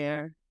my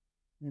hair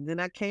and then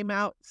I came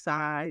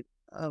outside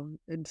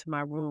into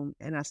my room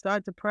and I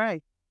started to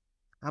pray.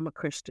 I'm a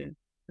Christian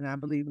and I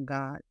believe in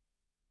God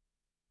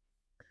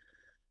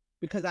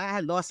because I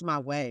had lost my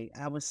way.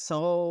 I was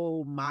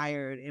so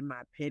mired in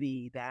my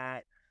pity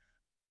that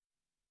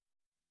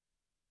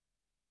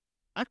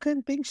I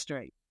couldn't think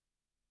straight.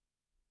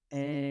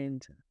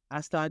 And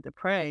I started to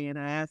pray and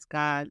I asked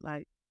God,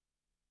 like,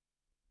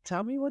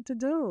 tell me what to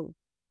do.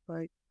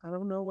 Like, I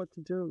don't know what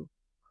to do.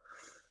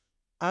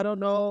 I don't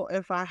know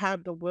if I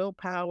have the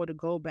willpower to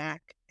go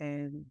back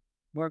and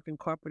work in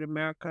corporate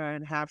America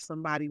and have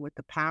somebody with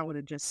the power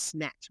to just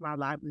snatch my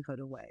livelihood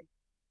away.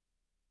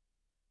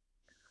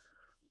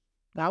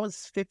 I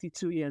was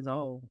 52 years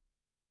old.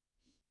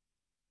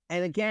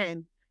 And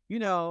again,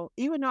 even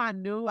though I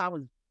knew I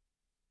was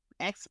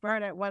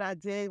expert at what I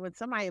did, when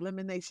somebody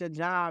eliminates your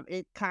job,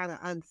 it kind of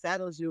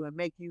unsettles you and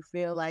make you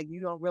feel like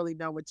you don't really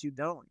know what you're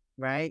doing,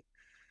 right?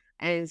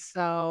 And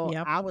so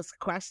Yep. I was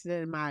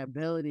questioning my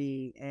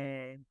ability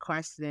and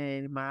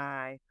questioning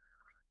my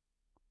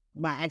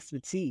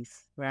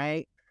expertise,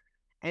 right?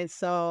 And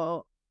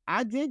so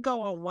I did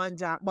go on one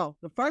job. Well,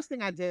 the first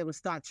thing I did was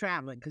start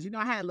traveling because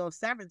I had a little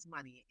severance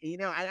money,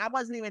 and I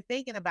wasn't even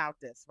thinking about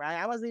this, right?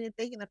 I wasn't even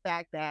thinking the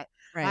fact that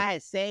Right. I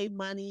had saved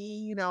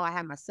money, I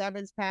had my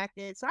severance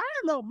package. So I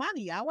had a little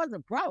money. I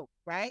wasn't broke,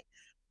 right?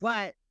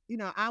 But,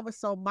 I was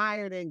so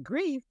mired in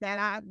grief that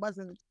I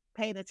wasn't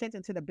paying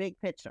attention to the big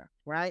picture,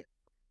 right?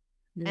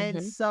 And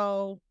Hmm.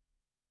 so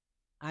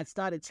I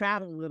started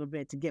traveling a little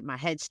bit to get my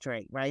head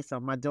straight, right? So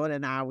my daughter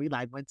and I, we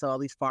like went to all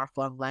these far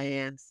flung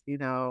lands,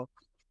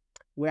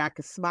 where I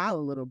could smile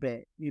a little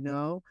bit.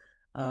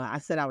 I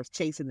said I was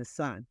chasing the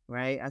sun,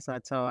 right? That's what I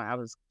told her I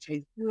was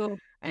chasing. Cool.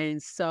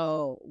 And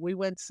so we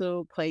went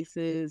to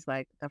places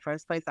like the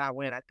first place I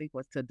went, I think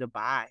was to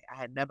Dubai. I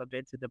had never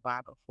been to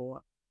Dubai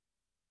before.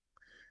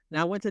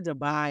 Now I went to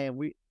Dubai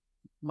and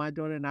my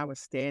daughter and I were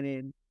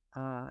standing,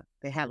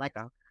 they had like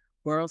a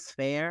World's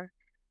Fair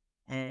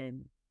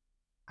and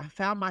I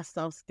found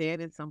myself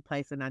standing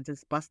someplace and I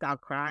just bust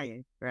out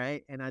crying,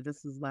 right? And I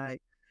just was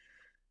like,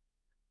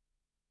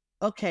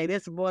 okay,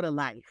 there's more to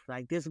life.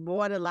 Like there's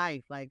more to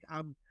life. Like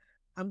I'm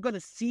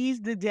gonna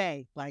seize the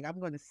day. Like I'm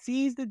gonna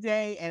seize the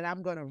day and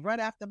I'm gonna run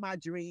after my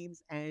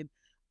dreams and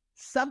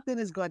something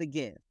is gonna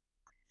give.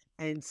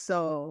 And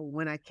so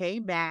when we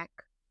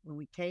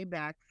came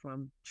back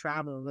from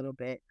travel a little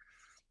bit,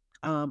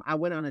 I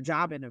went on a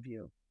job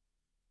interview.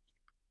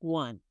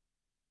 One.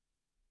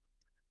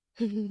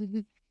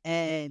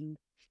 And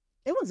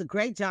it was a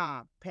great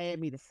job, paying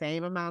me the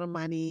same amount of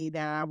money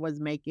that I was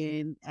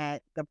making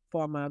at the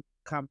former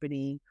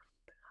company,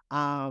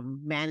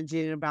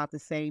 managing about the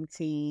same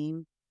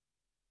team,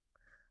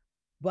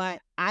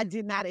 but I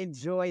did not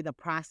enjoy the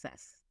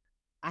process.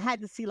 I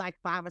had to see like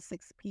 5 or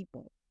 6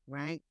 people,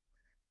 right?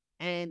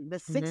 And the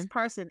Hmm. sixth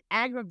person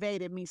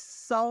aggravated me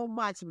so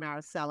much,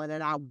 Maricela,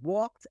 that I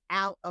walked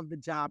out of the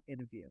job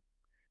interview.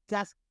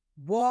 Just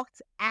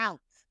walked out,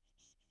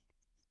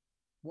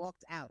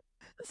 walked out.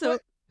 So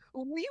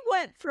But we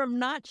went from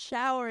not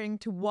showering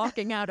to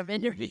walking out of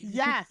interviews.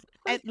 yes,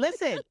 and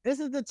listen, this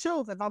is the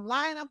truth. If I'm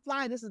lying, I'm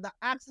flying. This is the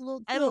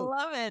absolute I truth.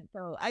 love it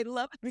though. I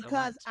love it so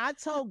Because much. I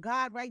told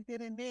God right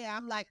then and there,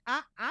 I'm like,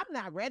 I'm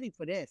not ready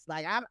for this.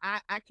 Like,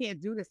 I can't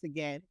do this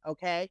again.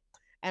 Okay.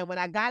 And when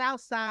I got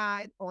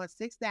outside on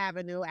 6th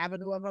Avenue,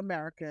 Avenue of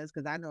Americas,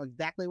 because I know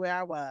exactly where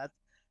I was,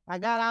 I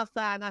got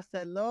outside and I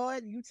said,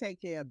 Lord, you take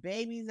care of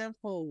babies and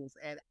fools,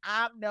 and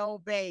I'm no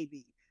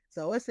baby.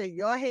 So it's in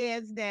your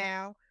hands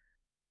now.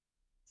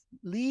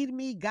 Lead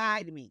me,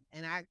 guide me.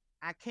 And I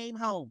came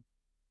home.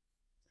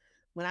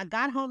 When I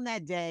got home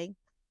that day,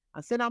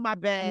 I'm sitting on my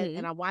bed Mhm.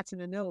 and I'm watching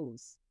the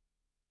news.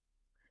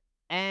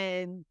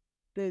 And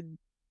the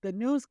the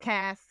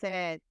newscast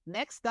said,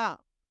 next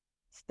up,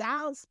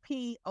 Styles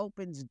P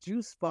opens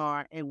juice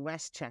bar in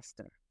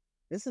Westchester.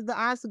 This is the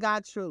honest to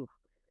God truth.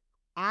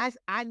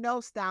 I know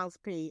Styles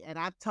P and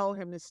I've told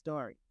him this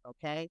story,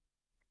 okay?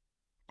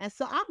 And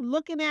so I'm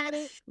looking at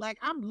it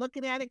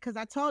because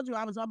I told you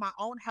I was on my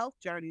own health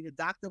journey. The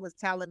doctor was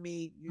telling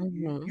me,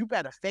 Mhm. you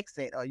better fix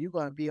it or you're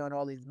gonna be on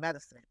all these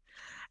medicine.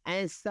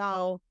 And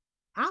so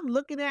I'm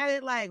looking at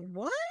it like,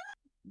 what?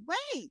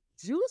 Wait,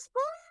 juice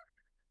bar?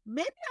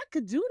 Maybe I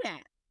could do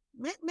that.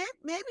 Maybe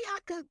I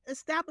could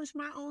establish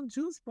my own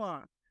juice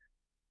bar.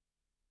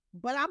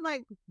 But I'm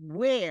like,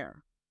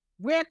 where?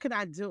 Where could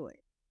I do it?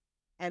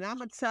 And I'm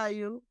going to tell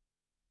you,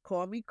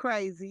 call me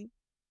crazy,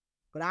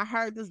 but I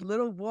heard this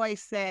little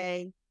voice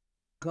say,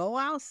 go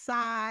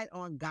outside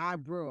on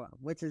God Brewer,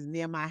 which is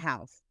near my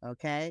house,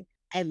 okay?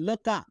 And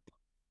look up.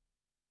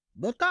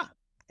 Look up.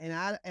 And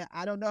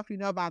I don't know if you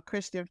know about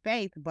Christian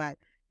faith, but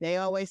they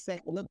always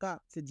say, look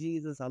up to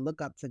Jesus or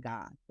look up to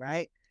God,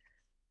 right?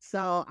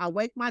 So I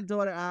wake my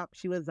daughter up.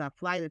 She was a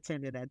flight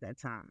attendant at that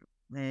time.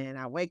 And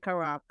I wake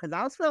her up because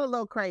I was feeling a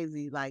little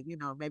crazy, like,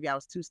 maybe I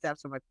was 2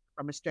 steps from a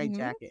Mhm.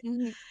 straitjacket.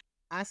 Mhm.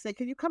 I said,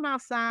 can you come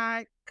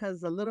outside?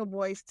 Because the little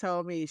voice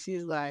told me,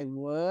 she's like,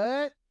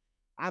 what?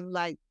 I'm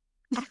like,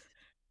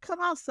 come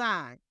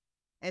outside.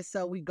 And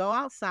so we go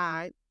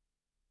outside,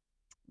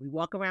 we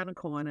walk around the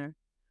corner,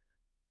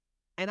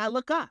 and I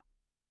look up.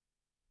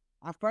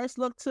 I first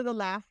look to the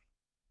left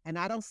and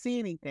I don't see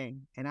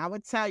anything. And I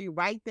would tell you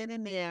right then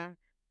and there,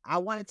 I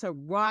wanted to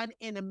run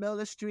in the middle of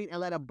the street and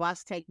let a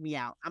bus take me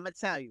out. I'm going to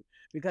tell you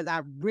because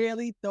I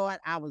really thought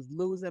I was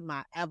losing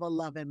my ever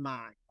loving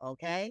mind.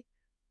 Okay.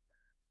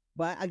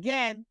 But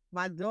again,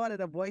 my daughter,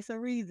 the voice of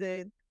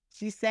reason,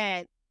 she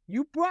said,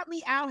 you brought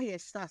me out here.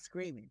 She started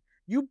screaming.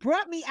 You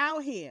brought me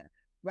out here,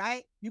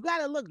 right? You got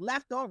to look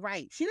left or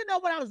right. She didn't know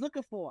what I was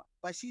looking for,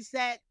 but she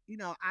said,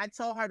 I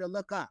told her to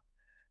look up.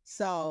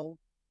 So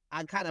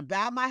I kind of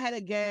bowed my head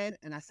again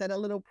and I said a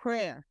little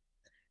prayer.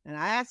 And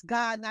I asked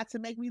God not to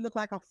make me look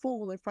like a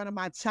fool in front of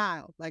my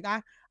child. Like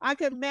I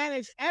could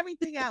manage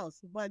everything else,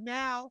 but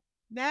now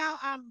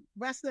I'm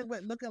wrestling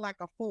with looking like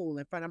a fool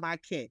in front of my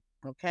kid.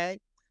 Okay.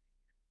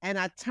 And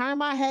I turned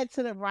my head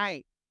to the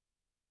right.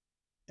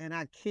 And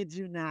I kid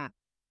you not,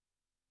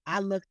 I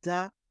looked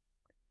up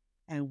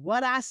and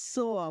what I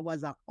saw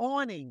was an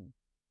awning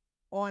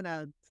on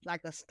a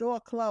store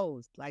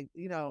closed. Like,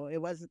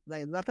 it wasn't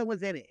like nothing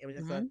was in it. It was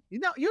just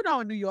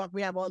Mm-hmm. in New York,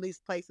 we have all these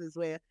places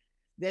where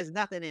there's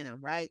nothing in them,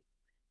 right?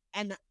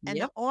 And the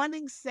Yep.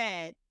 awning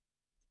said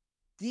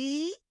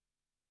DK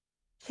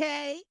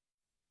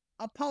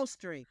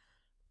Upholstery.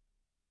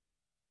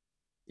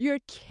 You're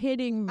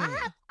kidding I me.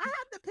 have I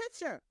have the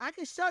picture. I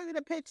can show you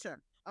the picture.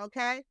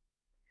 Okay.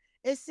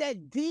 It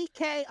said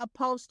DK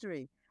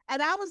Upholstery.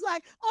 And I was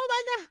like, oh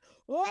my God.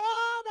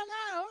 Oh my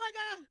God. Oh my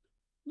God.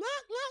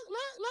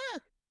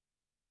 Look.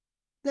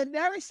 The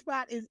Nourish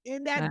Spot is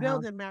in that Wow.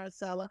 building,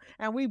 Maricela.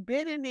 And we've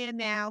been in there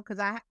now because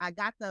I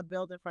got the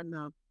building from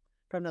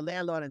the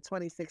landlord in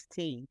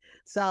 2016.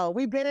 So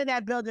we've been in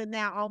that building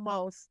now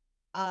almost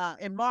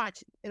in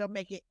March. It'll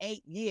make it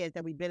 8 years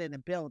that we've been in the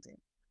building.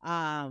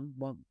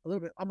 Well, a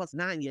little bit, almost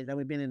 9 years that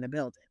we've been in the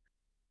building.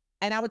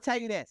 And I would tell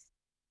you this.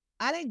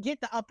 I didn't get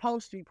the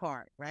upholstery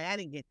part, right? I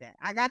didn't get that.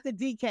 I got the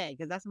DK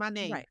because that's my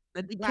name. Right.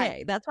 The Right,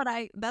 decay. That's what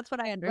I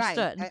right.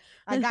 understood.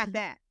 I got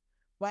that.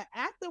 But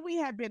after we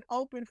had been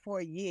open for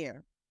a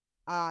year,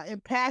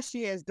 in past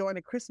years during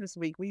the Christmas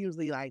week, we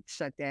usually like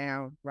shut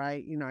down,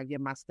 right? I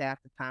give my staff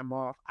the time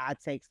off. I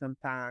take some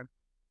time.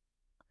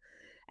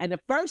 And the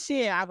first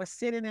year I was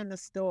sitting in the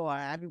store,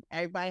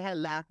 everybody had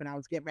left and I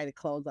was getting ready to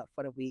close up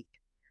for the week.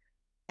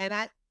 And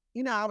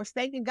I was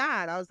thanking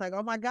God. I was like,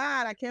 oh my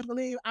God, I can't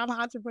believe I'm an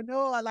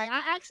entrepreneur. Like,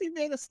 I actually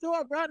made a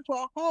store run for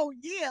a whole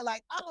year.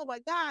 Like, oh my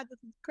God, this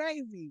is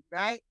crazy.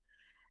 Right.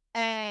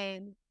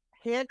 And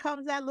here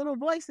comes that little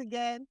voice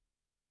again.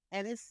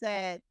 And it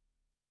said,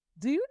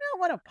 do you know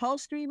what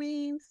upholstery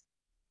means?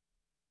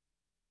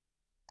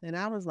 And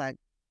I was like,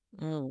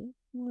 Mm.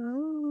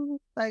 no.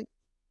 Like,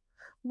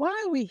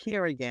 why are we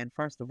here again?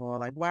 First of all,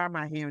 like, why am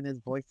I hearing this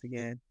voice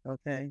again?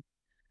 Okay.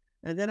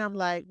 And then I'm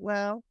like,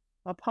 well,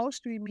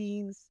 upholstery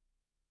means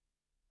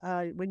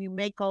when you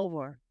make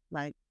over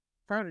like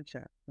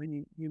furniture,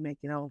 when you make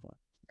it over.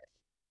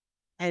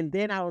 And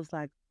then I was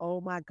like,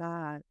 oh my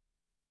God,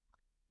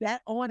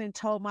 that awning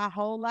told my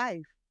whole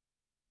life.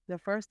 The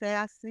first day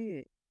I see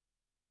it,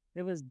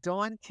 it was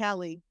Dawn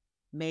Kelly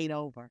made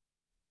over.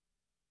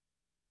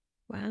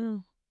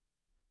 Wow.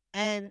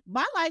 And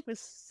my life is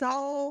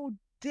so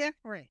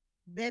different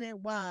than it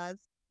was.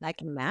 I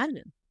can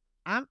imagine.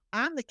 I'm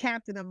the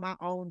captain of my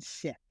own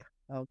ship.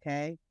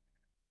 Okay.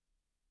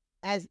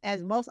 As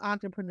most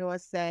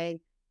entrepreneurs say,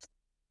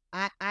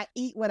 I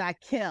eat what I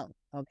kill.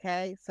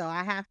 Okay. So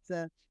I have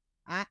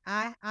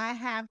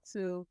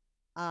to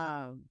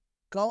um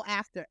go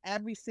after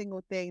every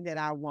single thing that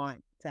I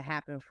want to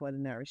happen for the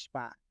Nourish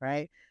Spot,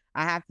 right?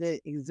 I have to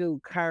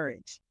exude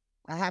courage.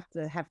 I have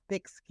to have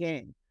thick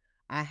skin.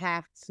 I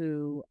have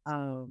to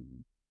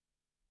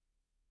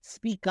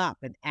speak up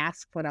and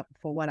ask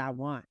for what I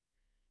want.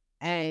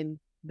 And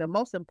the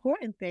most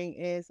important thing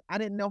is I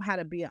didn't know how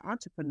to be an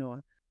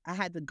entrepreneur. I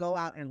had to go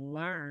out and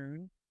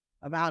learn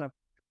about a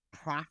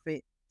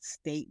profit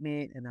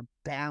statement and a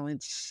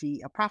balance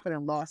sheet, a profit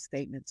and loss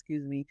statement,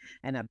 excuse me,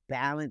 and a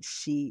balance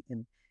sheet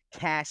and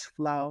cash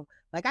flow.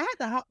 Like I had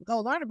to go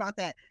learn about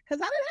that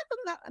because I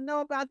didn't have to know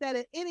about that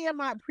in any of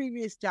my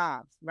previous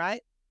jobs,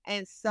 right? And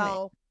Right.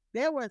 so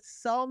there were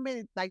so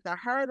many, like the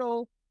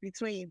hurdle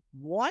between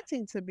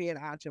wanting to be an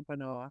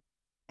entrepreneur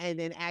and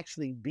then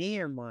actually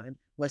being one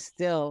was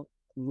still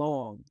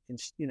long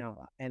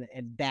and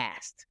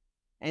vast.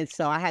 And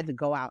so I had to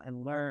go out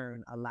and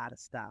learn a lot of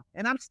stuff.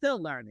 And I'm still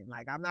learning.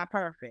 Like I'm not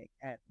perfect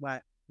at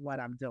what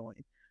I'm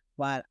doing.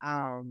 But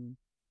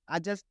I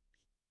just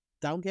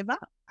don't give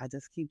up. I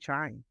just keep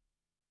trying.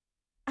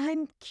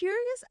 I'm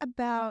curious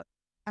about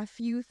a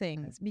few Okay.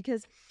 things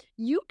because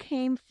you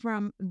came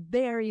from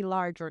very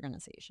large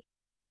organization.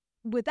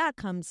 With that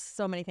comes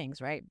so many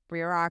things, right?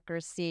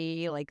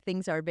 Bureaucracy, like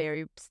things are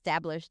very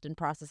established and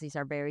processes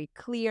are very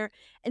clear.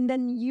 And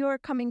then you're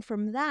coming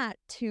from that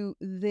to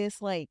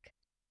this like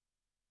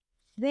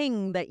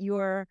thing that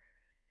you're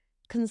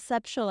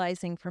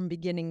conceptualizing from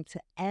beginning to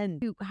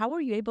end. How were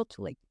you able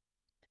to like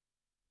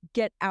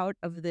get out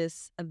of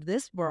this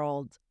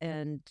world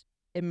and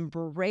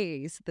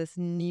embrace this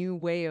new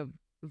way of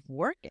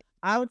working?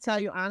 I would tell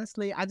you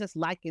honestly, I just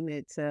liken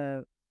it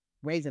to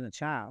raising a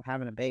child,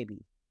 having a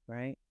baby,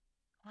 right?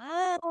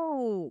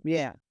 Oh,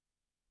 Yeah.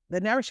 The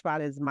Nourish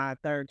Spot is my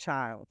third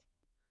child.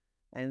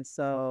 And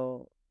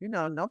so,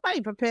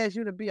 nobody prepares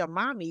you to be a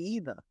mommy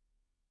either.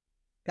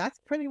 That's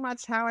pretty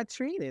much how I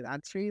treat it. I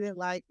treat it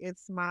like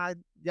it's my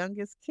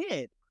youngest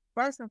kid.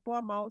 First and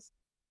foremost,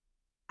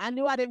 I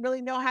knew I didn't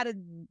really know how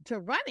to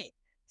run it.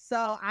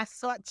 So I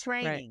sought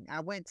right. training. I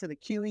went to the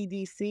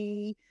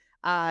QEDC.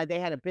 They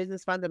had a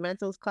business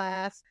fundamentals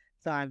class.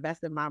 So I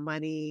invested my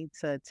money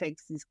to take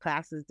these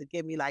classes to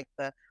give me like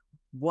the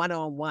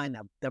one-on-one,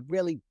 the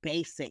really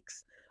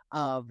basics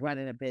of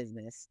running a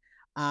business.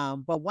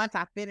 But once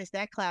I finished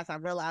that class, I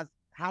realized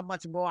how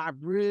much more I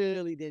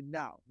really didn't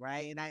know,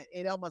 right? And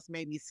it almost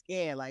made me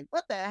scared. Like,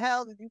 what the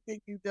hell did you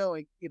think you're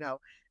doing?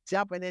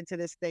 Jumping into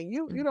this thing.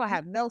 You don't Mhm.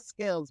 have no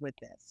skills with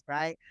this,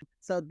 right?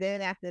 So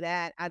then after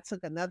that, I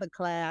took another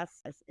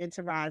class.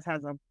 Enterprise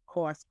has a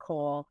course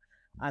called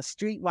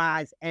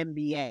Streetwise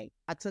MBA.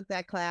 I took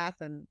that class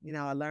and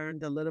I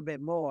learned a little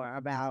bit more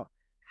about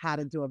how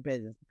to do a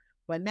business.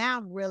 But now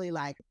I'm really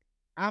like,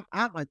 I'm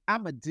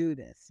a do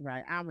this,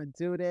 right? I'm gonna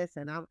do this,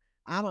 and I'm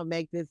gonna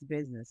make this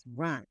business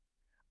run.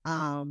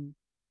 Um,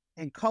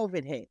 and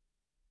COVID hit,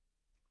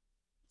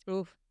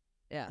 Oof.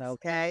 Yes.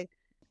 okay,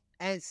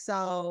 and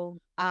so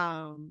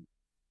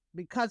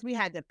because we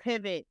had to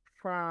pivot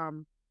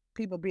from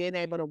people being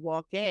able to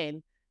walk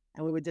in,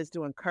 and we were just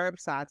doing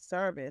curbside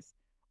service.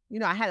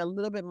 I had a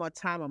little bit more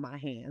time on my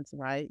hands,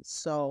 right?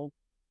 So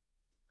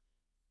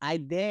I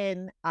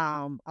then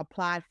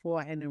applied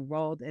for and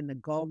enrolled in the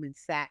Goldman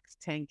Sachs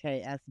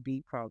 10K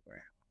SB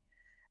program.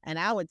 And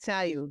I would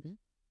tell you, Mhm.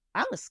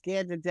 I was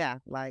scared to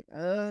death, like,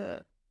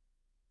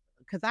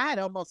 because I had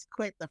almost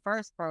quit the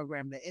first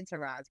program, the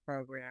Enterprise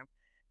program.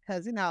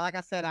 Because, like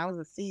I said, I was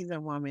a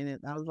seasoned woman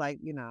and I was like,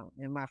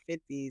 in my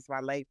 50s, my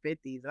late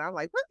 50s. And I'm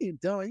like, what are you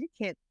doing? You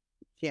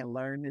can't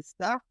learn this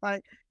stuff.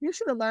 Like, you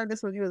should have learned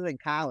this when you was in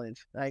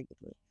college. Like,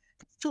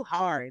 it's too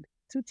hard,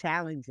 too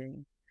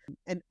challenging.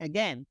 And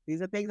again,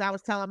 these are things I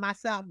was telling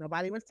myself.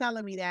 Nobody was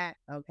telling me that.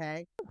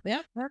 Okay.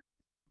 Yeah.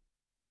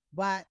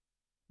 But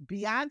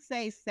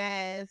Beyonce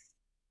says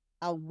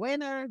a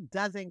winner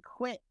doesn't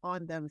quit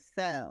on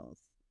themselves.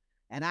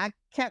 And I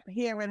kept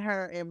hearing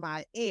her in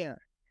my ear.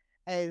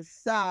 And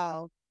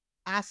so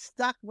I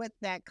stuck with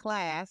that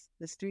class,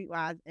 the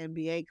Streetwise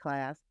MBA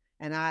class,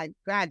 and I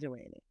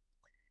graduated.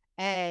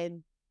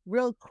 And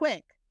real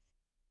quick,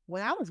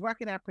 when I was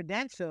working at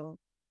Prudential,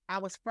 I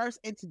was first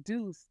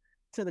introduced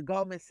to the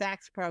Goldman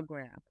Sachs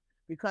program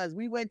because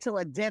we went to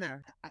a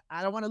dinner.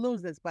 I don't want to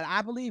lose this, but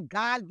I believe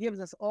God gives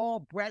us all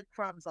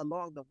breadcrumbs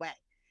along the way.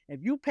 If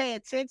you pay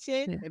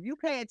attention, Yeah. if you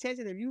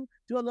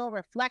do a little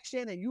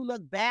reflection and you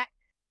look back,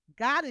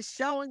 God is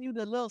showing you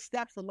the little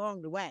steps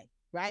along the way,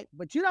 right?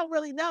 But you don't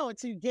really know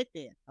until you get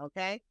there,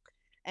 okay?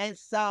 And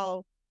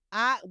so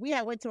we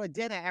had went to a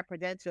dinner at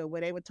Prudential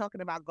where they were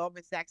talking about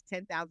Goldman Sachs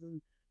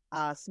 10,000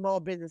 small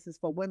businesses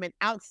for women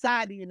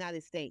outside the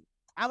United States.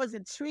 I was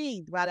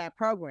intrigued by that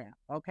program,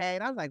 okay?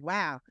 And I was like,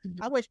 wow, Mhm.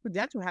 I wish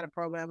Prudential had a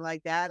program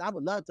like that. I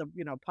would love to,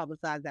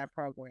 publicize that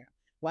program.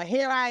 Well,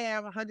 here I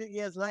am 100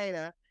 years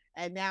later,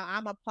 and now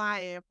I'm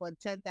applying for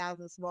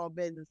 10,000 small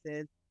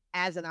businesses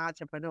as an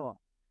entrepreneur.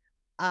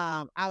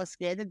 I was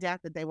scared to death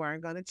that they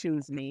weren't going to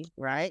choose me,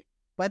 right?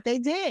 But they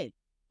did.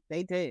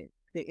 They did.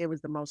 It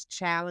was the most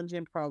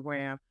challenging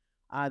program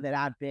that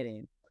I've been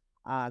in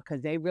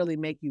because they really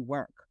make you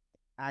work.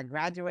 I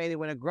graduated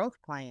with a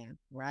growth plan,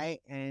 right?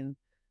 And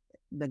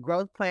the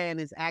growth plan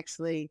is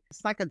actually,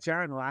 it's like a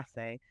journal, I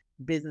say,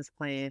 business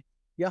plan,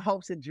 your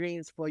hopes and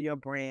dreams for your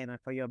brand or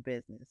for your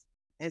business.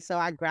 And so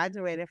I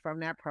graduated from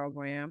that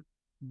program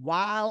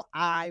while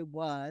I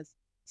was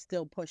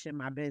still pushing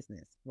my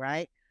business,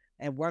 right?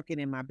 And working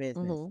in my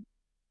business. Mhm.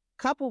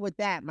 Coupled with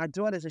that, my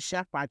daughter's a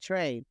chef by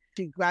trade.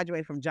 She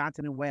graduated from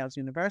Johnson and Wales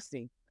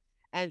University.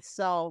 And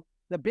so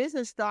the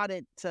business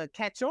started to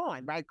catch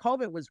on, right?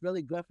 COVID was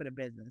really good for the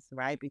business,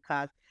 right?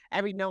 Because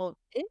every known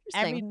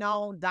every Interesting.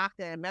 known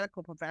doctor and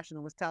medical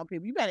professional was telling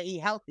people, you better eat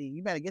healthy.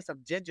 You better get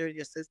some ginger in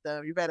your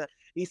system. You better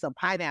eat some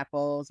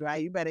pineapples,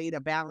 right? You better eat a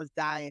balanced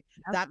diet.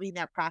 Yep. Stop eating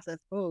that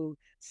processed food.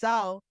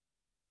 So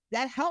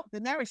that helped the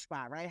Nourish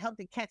Spot, right? It helped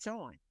it catch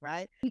on,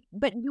 right?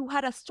 But you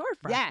had a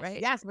storefront, Yes,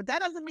 right? yes, but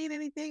that doesn't mean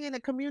anything in a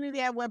community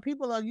where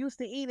people are used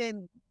to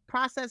eating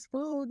processed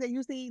food. They're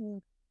used to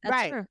eating, That's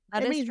right. true.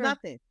 That It is means true.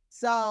 nothing.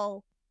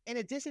 So, in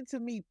addition to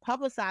me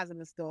publicizing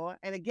the store,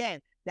 and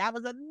again, that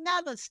was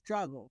another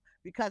struggle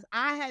because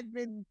I had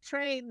been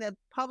trained to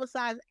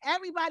publicize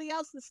everybody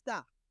else's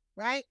stuff,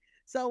 right?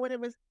 So when it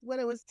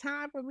was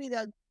time for me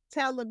to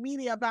tell the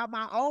media about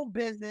my own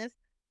business,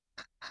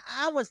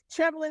 I was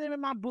trembling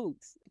in my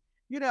boots.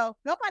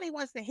 Nobody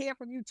wants to hear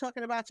from you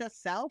talking about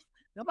yourself.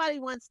 Nobody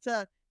wants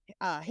to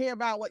hear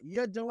about what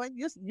you're doing.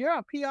 You're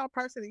a PR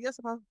person and you're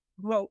supposed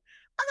to promote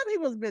other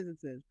people's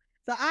businesses.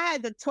 So I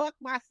had to talk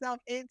myself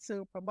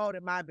into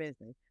promoting my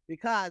business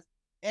because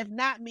if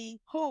not me,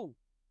 who?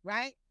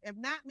 Right? If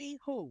not me,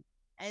 who?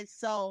 And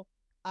so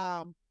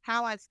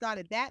how I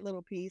started that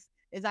little piece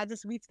is I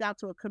just reached out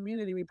to a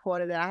community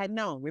reporter that I had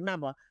known.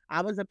 Remember,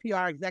 I was a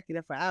PR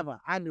executive forever.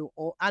 I knew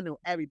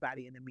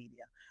everybody in the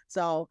media.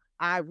 So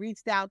I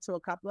reached out to a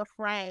couple of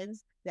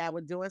friends that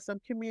were doing some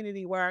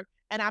community work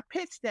and I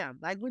pitched them.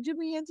 Like, would you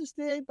be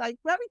interested? Like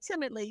very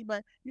timidly,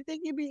 but you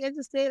think you'd be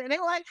interested? And they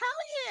were like,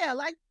 hell yeah,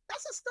 like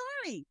that's a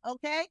story.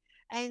 Okay.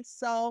 And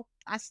so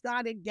I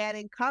started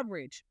getting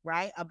coverage,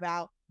 right,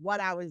 about what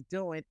I was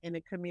doing in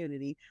the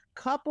community,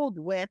 coupled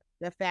with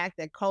the fact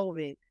that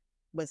COVID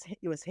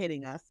was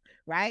hitting us,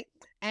 right?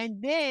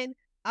 And then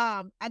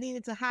I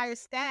needed to hire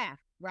staff,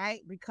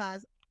 right?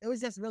 Because it was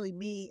just really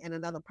me and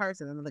another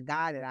person, another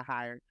guy that I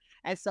hired.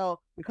 And so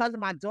because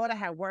my daughter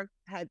had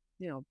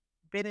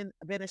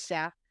been a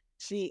chef,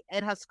 she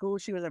in her school,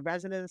 she was a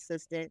resident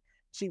assistant.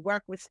 She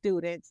worked with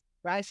students,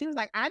 right? She was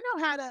like, I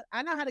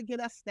know how to get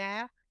us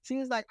staff. She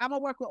was like, I'm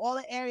gonna work with all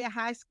the area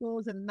high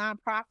schools and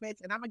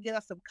nonprofits, and I'm gonna get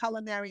us some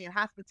culinary and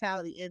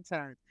hospitality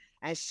interns.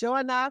 And sure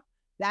enough,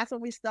 that's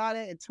when we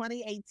started in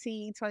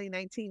 2018,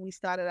 2019. We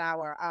started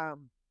our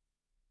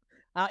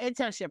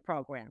internship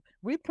program.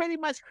 We pretty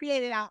much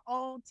created our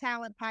own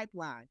talent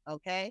pipeline,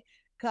 okay?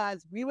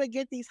 Because we would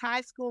get these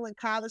high school and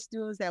college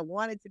students that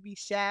wanted to be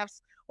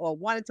chefs or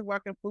wanted to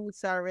work in food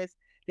service.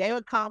 They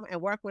would come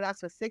and work with us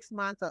for 6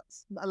 months, or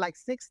like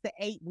 6 to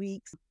 8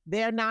 weeks.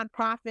 Their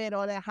nonprofit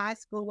or their high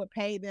school would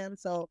pay them.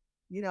 So,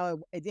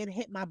 it didn't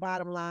hit my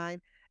bottom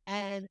line.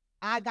 And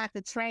I got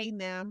to train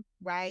them,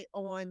 right,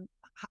 on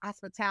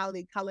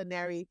hospitality,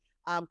 culinary,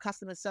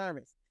 customer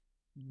service.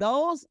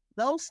 Those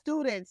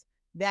students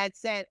that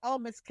said, "Oh,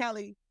 Miss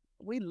Kelly,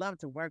 we love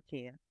to work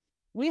here."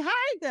 We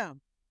hired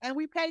them and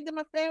we paid them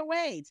a fair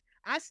wage.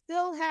 I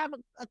still have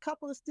a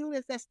couple of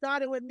students that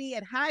started with me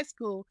at high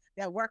school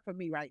that work for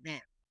me right now.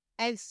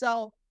 And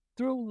so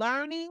through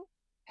learning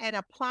and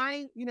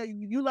applying,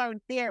 you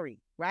learn theory,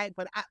 right?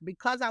 But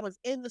because I was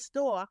in the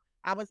store,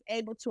 I was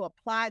able to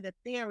apply the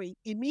theory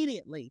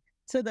immediately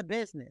to the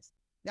business.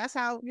 That's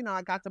how,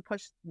 I got to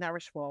push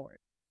Nourish forward.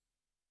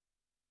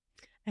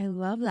 I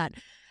love that.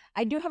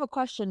 I do have a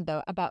question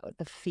though about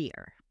the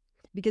fear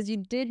because you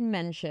did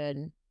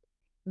mention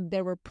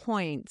there were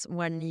points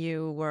when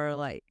you were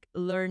like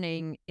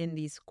learning in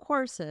these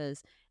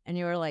courses and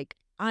you were like,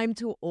 I'm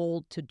too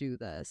old to do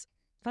this.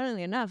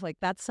 Funnily enough, like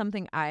that's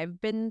something I've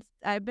been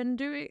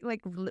doing like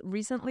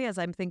recently as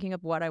I'm thinking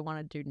of what I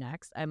want to do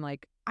next. I'm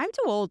like, I'm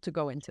too old to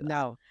go into that.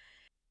 No,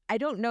 I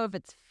don't know if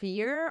it's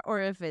fear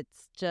or if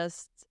it's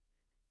just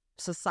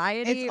it's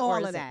society or all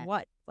of is it that.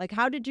 what? Like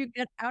how did you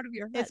get out of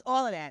your head? It's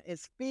all of that.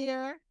 It's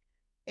fear.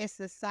 It's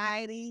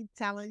society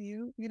telling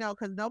you,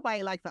 because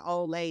nobody likes an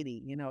old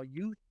lady.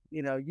 Youth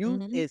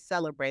Hmm. is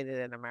celebrated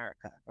in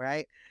America,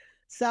 right?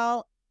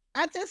 So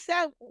I just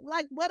said,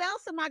 like, what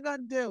else am I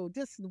gonna do?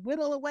 Just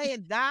whittle away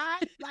and die?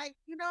 Like,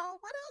 what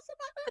else am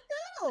I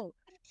gonna do?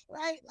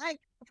 Right? Like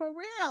for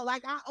real.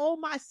 Like I owe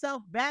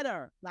myself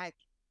better. Like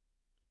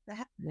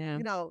Yeah.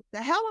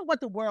 the hell with what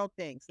the world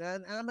thinks.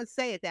 And I'm gonna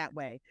say it that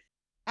way.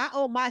 I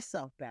owe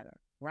myself better,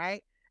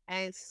 right?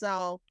 And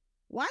so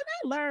why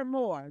not learn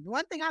more?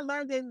 One thing I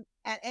learned in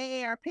at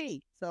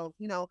AARP. So,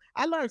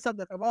 I learned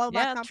something from all of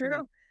my Yeah, companies.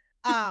 true.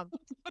 Um,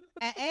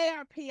 at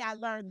AARP, I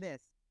learned this.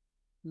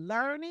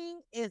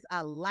 Learning is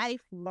a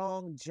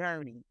lifelong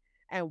journey.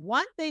 And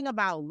one thing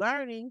about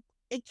learning,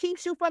 it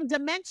keeps you from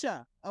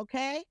dementia,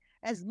 okay?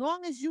 As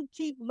long as you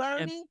keep Yeah.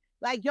 learning,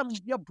 like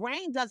your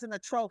brain doesn't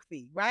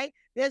atrophy, right?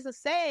 There's a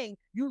saying,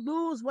 you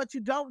lose what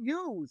you don't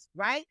use,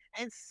 right?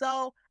 And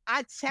so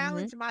I Hmm.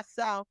 challenge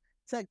myself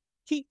to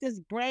keep this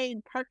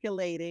brain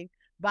percolating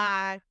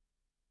by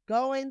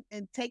going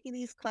and taking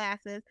these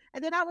classes.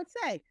 And then I would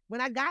say,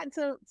 when I got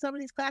into some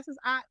of these classes,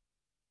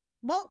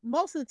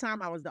 most of the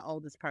time I was the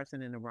oldest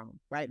person in the room,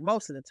 right?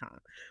 Most of the time.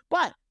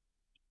 But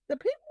the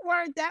people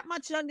weren't that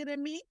much younger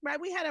than me, right?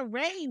 We had a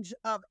range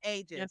of Yeah.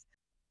 ages.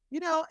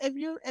 If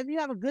you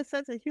have a good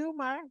sense of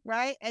humor,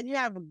 right? And you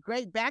have a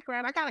great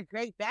background, I got a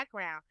great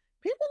background.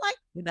 People like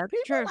That's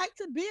people true. like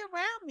to be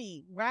around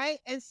me, right?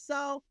 And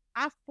so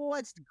I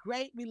forged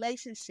great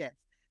relationships.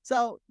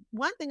 So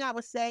one thing I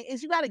would say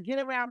is you got to get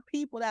around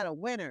people that are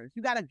winners.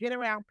 You got to get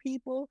around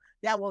people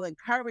that will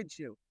encourage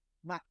you.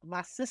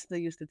 My sister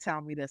used to tell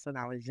me this when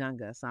I was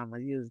younger, so I'm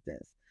gonna use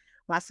this.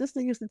 My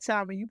sister used to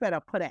tell me you better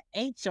put an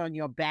H on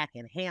your back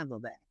and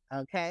handle that.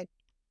 Okay.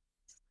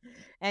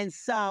 And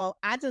so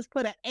I just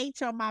put an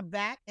H on my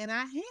back and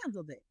I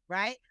handled it,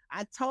 right?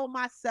 I told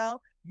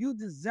myself, you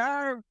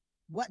deserve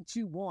what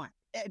you want.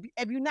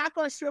 If you're not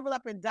going to shrivel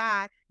up and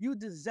die, you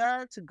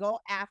deserve to go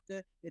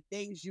after the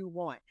things you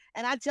want.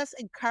 And I just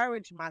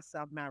encourage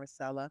myself,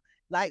 Maricela.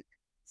 Like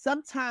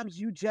sometimes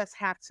you just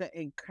have to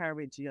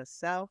encourage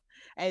yourself.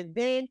 And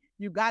then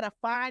you got to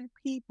find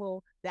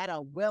people that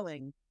are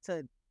willing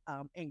to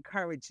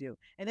encourage you.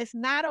 And it's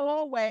not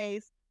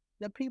always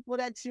the people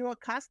that you're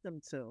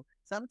accustomed to.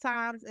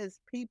 Sometimes it's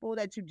people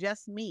that you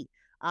just meet.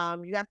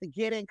 You have to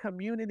get in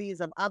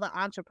communities of other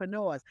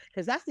entrepreneurs,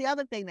 because that's the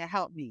other thing that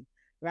helped me,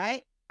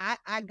 right?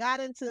 I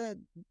got into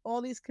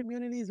all these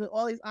communities with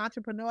all these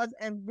entrepreneurs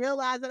and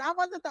realized that I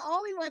wasn't the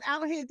only one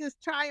out here just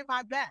trying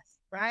my best,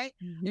 right?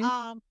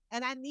 Mhm.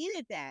 And I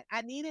needed that.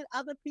 I needed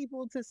other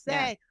people to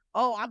Yeah. say,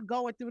 "Oh, I'm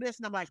going through this,"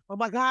 and I'm like, "Oh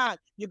my God,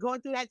 you're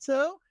going through that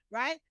too?"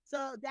 Right?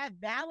 So that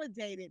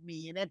validated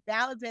me and it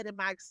validated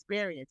my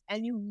experience.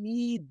 And you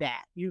need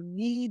that. You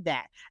need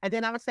that. And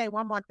then I would say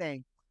one more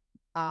thing.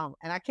 And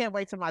I can't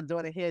wait till my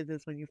daughter hears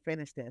this when you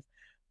finish this.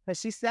 But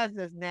she says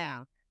this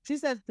now. She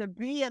says to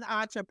be an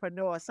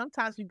entrepreneur,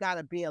 sometimes you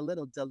gotta be a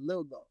little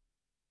delusional.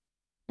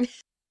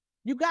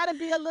 You gotta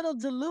be a little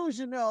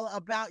delusional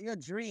about your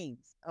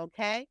dreams,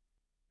 okay?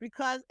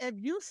 Because if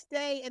you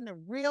stay in the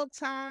real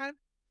time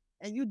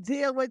and you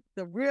deal with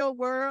the real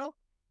world,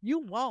 you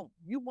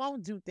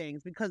won't do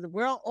things because the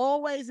world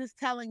always is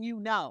telling you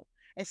no,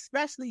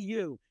 especially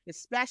you,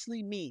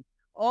 especially me,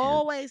 Yeah.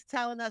 always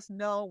telling us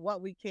no,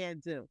 what we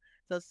can't do.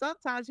 So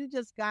sometimes you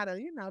just gotta,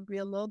 be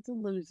a little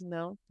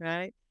delusional,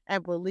 right?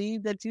 And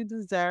believe that you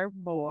deserve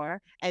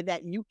more and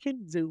that you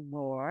can do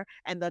more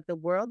and that the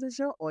world is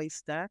your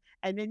oyster.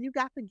 And then you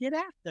got to get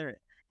after it.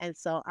 And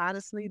so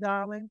honestly,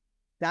 darling,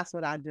 that's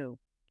what I do.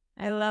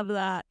 I love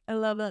that. I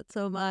love that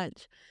so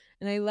much.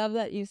 And I love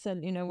that you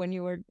said, when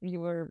you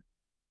were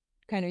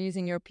kind of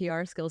using your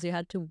PR skills, you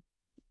had to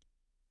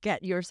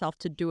get yourself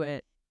to do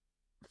it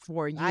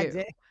for I you.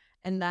 did.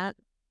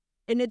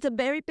 And it's a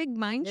very big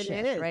mind It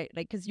shift, is. right?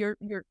 Like cuz you're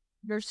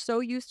so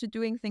used to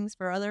doing things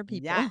for other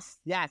people. Yes,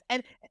 yes.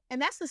 And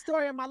that's the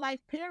story of my life,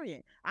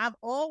 period. I've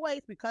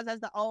always, because as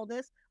the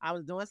oldest, I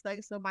was doing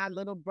things for my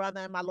little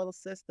brother and my little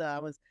sister. I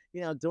was,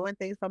 doing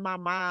things for my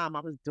mom. I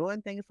was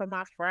doing things for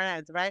my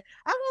friends, right?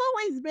 I've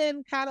always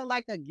been kind of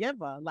like a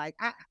giver, like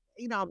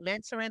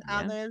mentoring Yeah.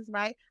 others,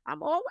 right?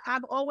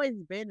 I've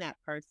always been that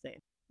person.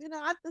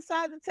 I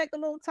decided to take a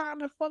little time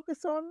and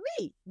focus on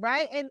me,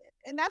 right? And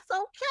that's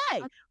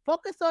okay.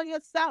 Focus on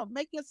yourself.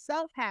 Make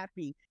yourself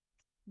happy.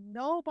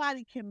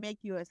 Nobody can make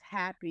you as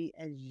happy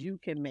as you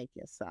can make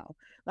yourself.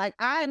 Like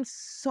I am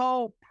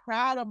so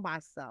proud of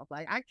myself.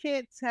 Like I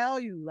can't tell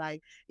you,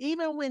 like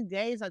even when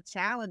days are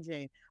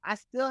challenging, I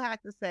still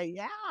have to say,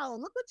 "Yeah,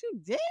 look what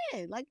you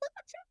did. Like look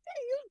what you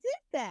did. You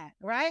did that."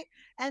 Right?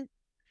 And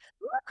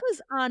Look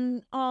who's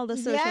on all the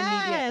social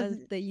media yes, as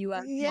the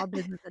US yeah, Small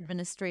Business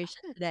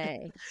Administration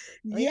today.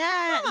 Like,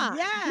 yeah, come on.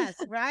 yes,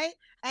 right?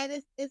 And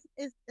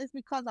it's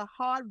because of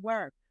hard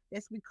work.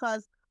 It's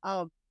because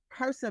of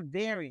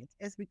perseverance.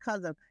 It's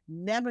because of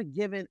never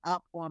giving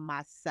up on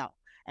myself.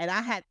 And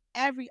I had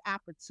every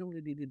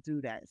opportunity to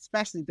do that,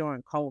 especially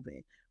during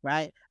COVID,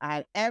 right? I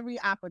had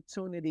every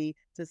opportunity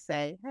to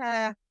say,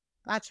 I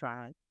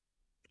tried.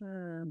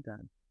 I'm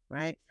done,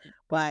 right?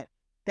 But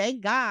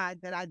thank God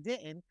that I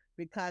didn't,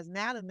 because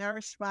now the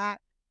Nourish Spot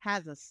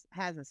has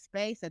a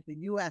space at the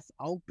US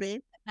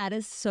Open. That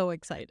is so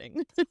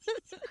exciting.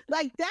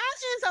 Like that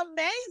is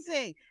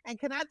amazing. And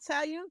can I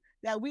tell you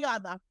that we are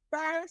the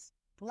first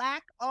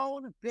Black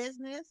owned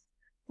business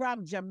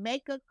from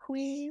Jamaica,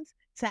 Queens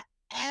to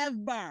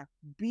ever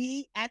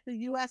be at the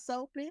US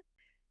Open?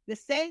 The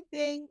same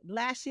thing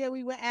last year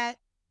we were at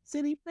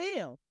City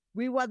Field.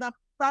 We were the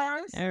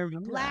I first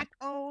remember that. Black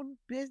owned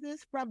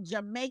business from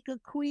Jamaica,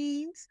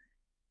 Queens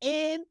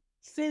in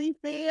City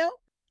Field.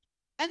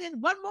 And then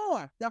one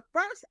more, the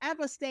first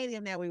ever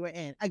stadium that we were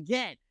in.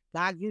 Again,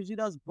 God gives you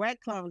those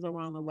breadcrumbs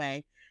along the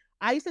way.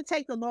 I used to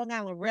take the Long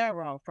Island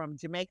Railroad from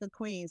Jamaica,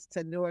 Queens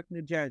to Newark,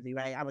 New Jersey,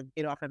 right? I would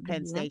get off in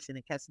Penn Mhm. Station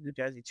and catch the New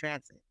Jersey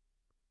Transit.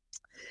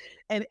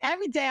 And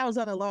every day I was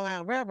on the Long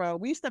Island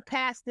Railroad, we used to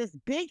pass this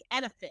big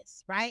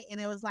edifice, right? And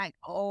it was like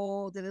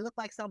old, and it looked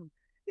like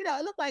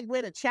it looked like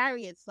where the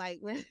chariots, like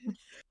where,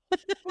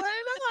 well,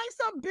 it looked like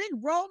some big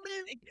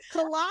Roman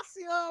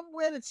Colosseum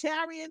where the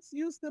chariots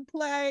used to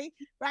play,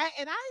 right?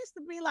 And I used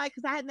to be like,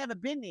 because I had never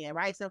been there,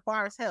 right? So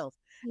Forest Hills,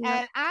 Yep.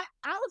 and I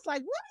was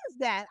like, what is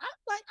that?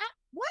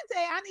 One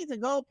day I need to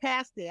go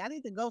past there. I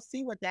need to go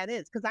see what that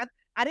is, because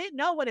I didn't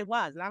know what it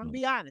was, and I'm gonna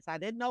be honest, I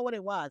didn't know what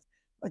it was,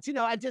 but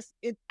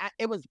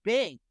it was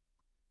big.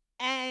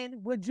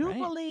 And would you Right.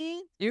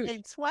 believe Huge.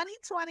 in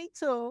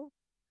 2022,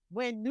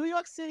 when New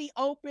York City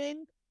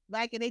opened,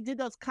 like, and they did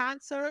those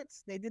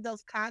concerts to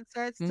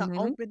Mhm.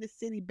 open the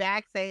city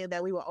back, saying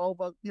that we were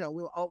over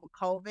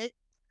COVID.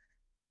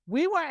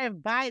 We were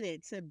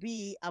invited to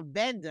be a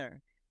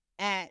vendor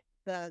at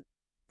the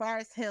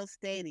Forest Hill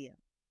Stadium.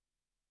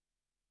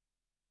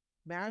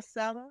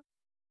 Maricela,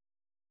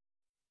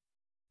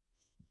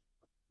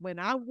 when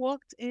I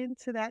walked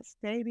into that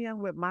stadium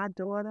with my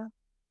daughter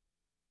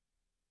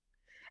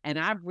and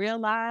I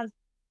realized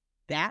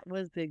that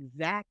was the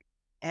exact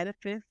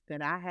edifice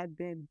that I had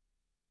been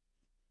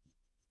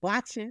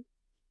watching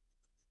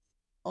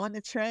on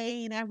the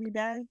train every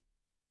day,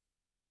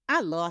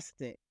 I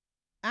lost it.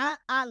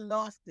 I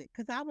lost it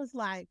because I was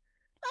like,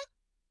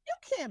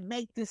 you can't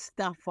make this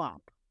stuff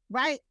up,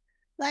 right?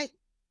 Like,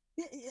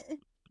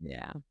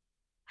 Yeah.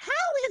 how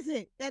is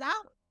it that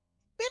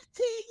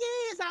 15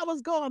 years I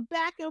was going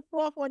back and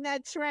forth on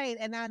that train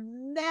and I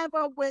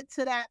never went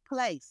to that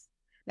place?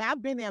 Now,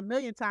 I've been there a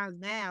million times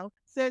now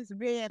since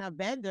being a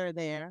vendor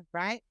there,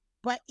 right?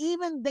 But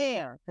even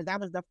there, because that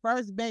was the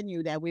first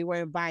venue that we were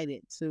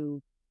invited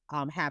to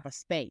have a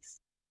space.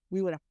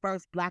 We were the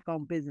first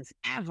Black-owned business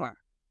ever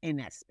in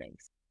that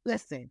space.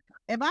 Listen,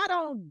 if I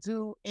don't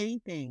do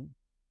anything,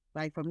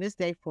 like from this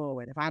day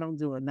forward, if I don't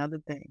do another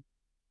thing,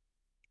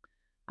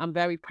 I'm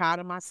very proud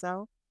of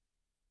myself.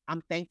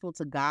 I'm thankful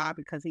to God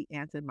because He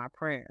answered my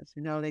prayers.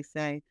 They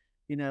say,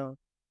 you know,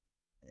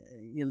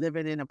 you're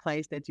living in a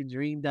place that you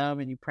dreamed of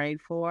and you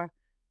prayed for.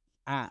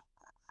 I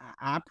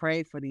I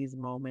prayed for these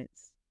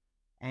moments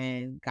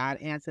and God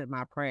answered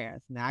my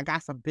prayers. Now I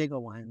got some bigger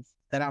ones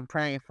that I'm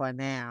praying for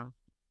now.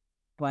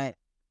 But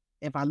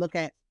if I look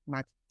at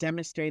my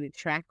demonstrated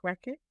track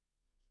record,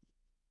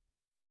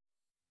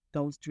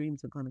 those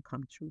dreams are going to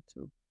come true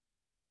too.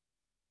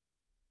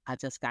 I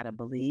just got to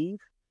believe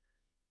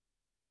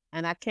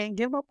and I can't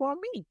give up on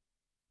me.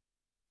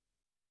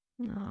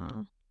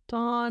 Aw,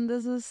 Dawn,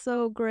 this is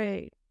so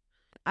great.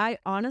 I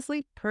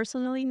honestly,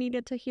 personally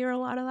needed to hear a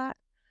lot of that.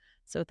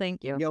 So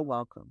thank you. You're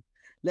welcome.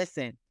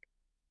 Listen,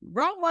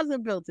 Rome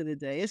wasn't built in a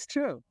day. It's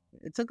true.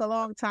 It took a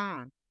long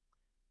time.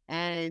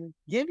 And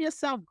give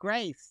yourself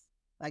grace.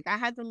 Like I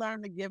had to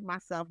learn to give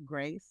myself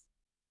grace.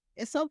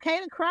 It's okay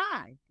to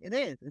cry. It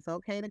is. It's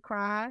okay to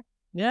cry.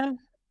 Yeah.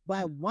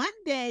 But one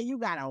day you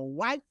got to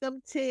wipe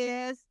them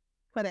tears,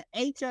 put an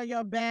H on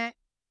your back,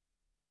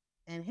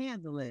 and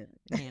handle it.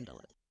 Handle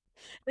it.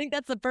 I think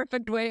that's the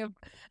perfect way of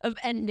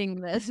ending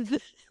this.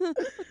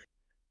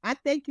 I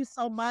thank you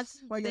so much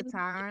for your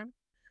time.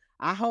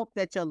 I hope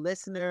that your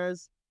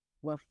listeners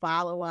will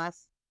follow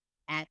us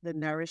at the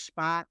Nourish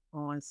Spot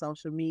on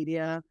social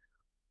media.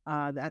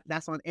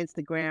 That's on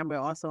Instagram. We're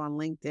also on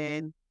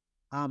LinkedIn.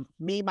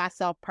 Me,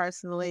 myself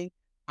personally,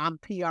 I'm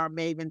PR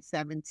Maven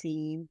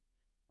 17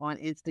 on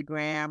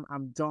Instagram.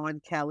 I'm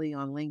Dawn Kelly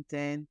on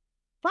LinkedIn.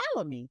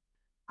 Follow me.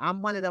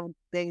 I'm one of the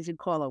things you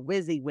call a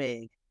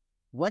WYSIWYG.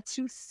 What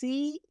you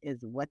see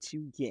is what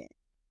you get.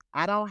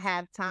 I don't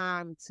have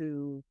time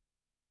to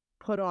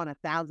put on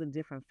 1,000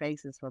 different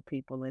faces for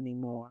people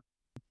anymore.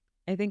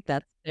 I think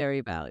that's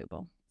very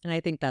valuable. And I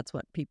think that's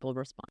what people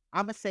respond.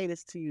 I'm going to say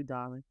this to you,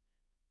 darling.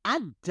 I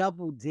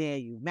double dare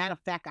you. Matter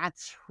of fact, I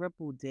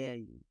triple dare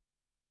you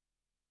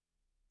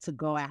to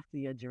go after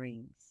your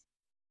dreams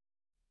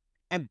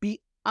and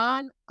be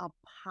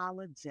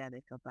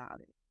unapologetic about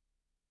it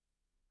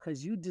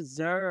because you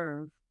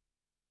deserve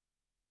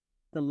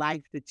the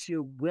life that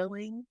you're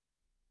willing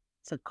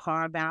to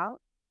carve out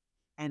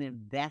and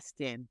invest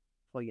in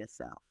for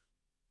yourself.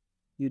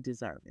 You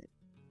deserve it.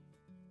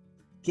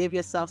 Give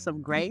yourself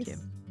some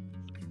grace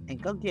and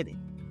go get it.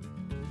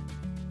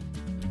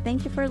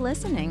 Thank you for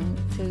listening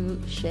to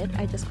Shit,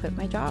 I Just Quit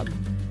My Job.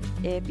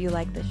 If you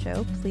like the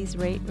show, please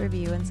rate,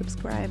 review, and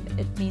subscribe.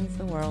 It means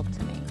the world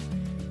to me.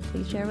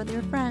 Please share with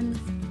your friends.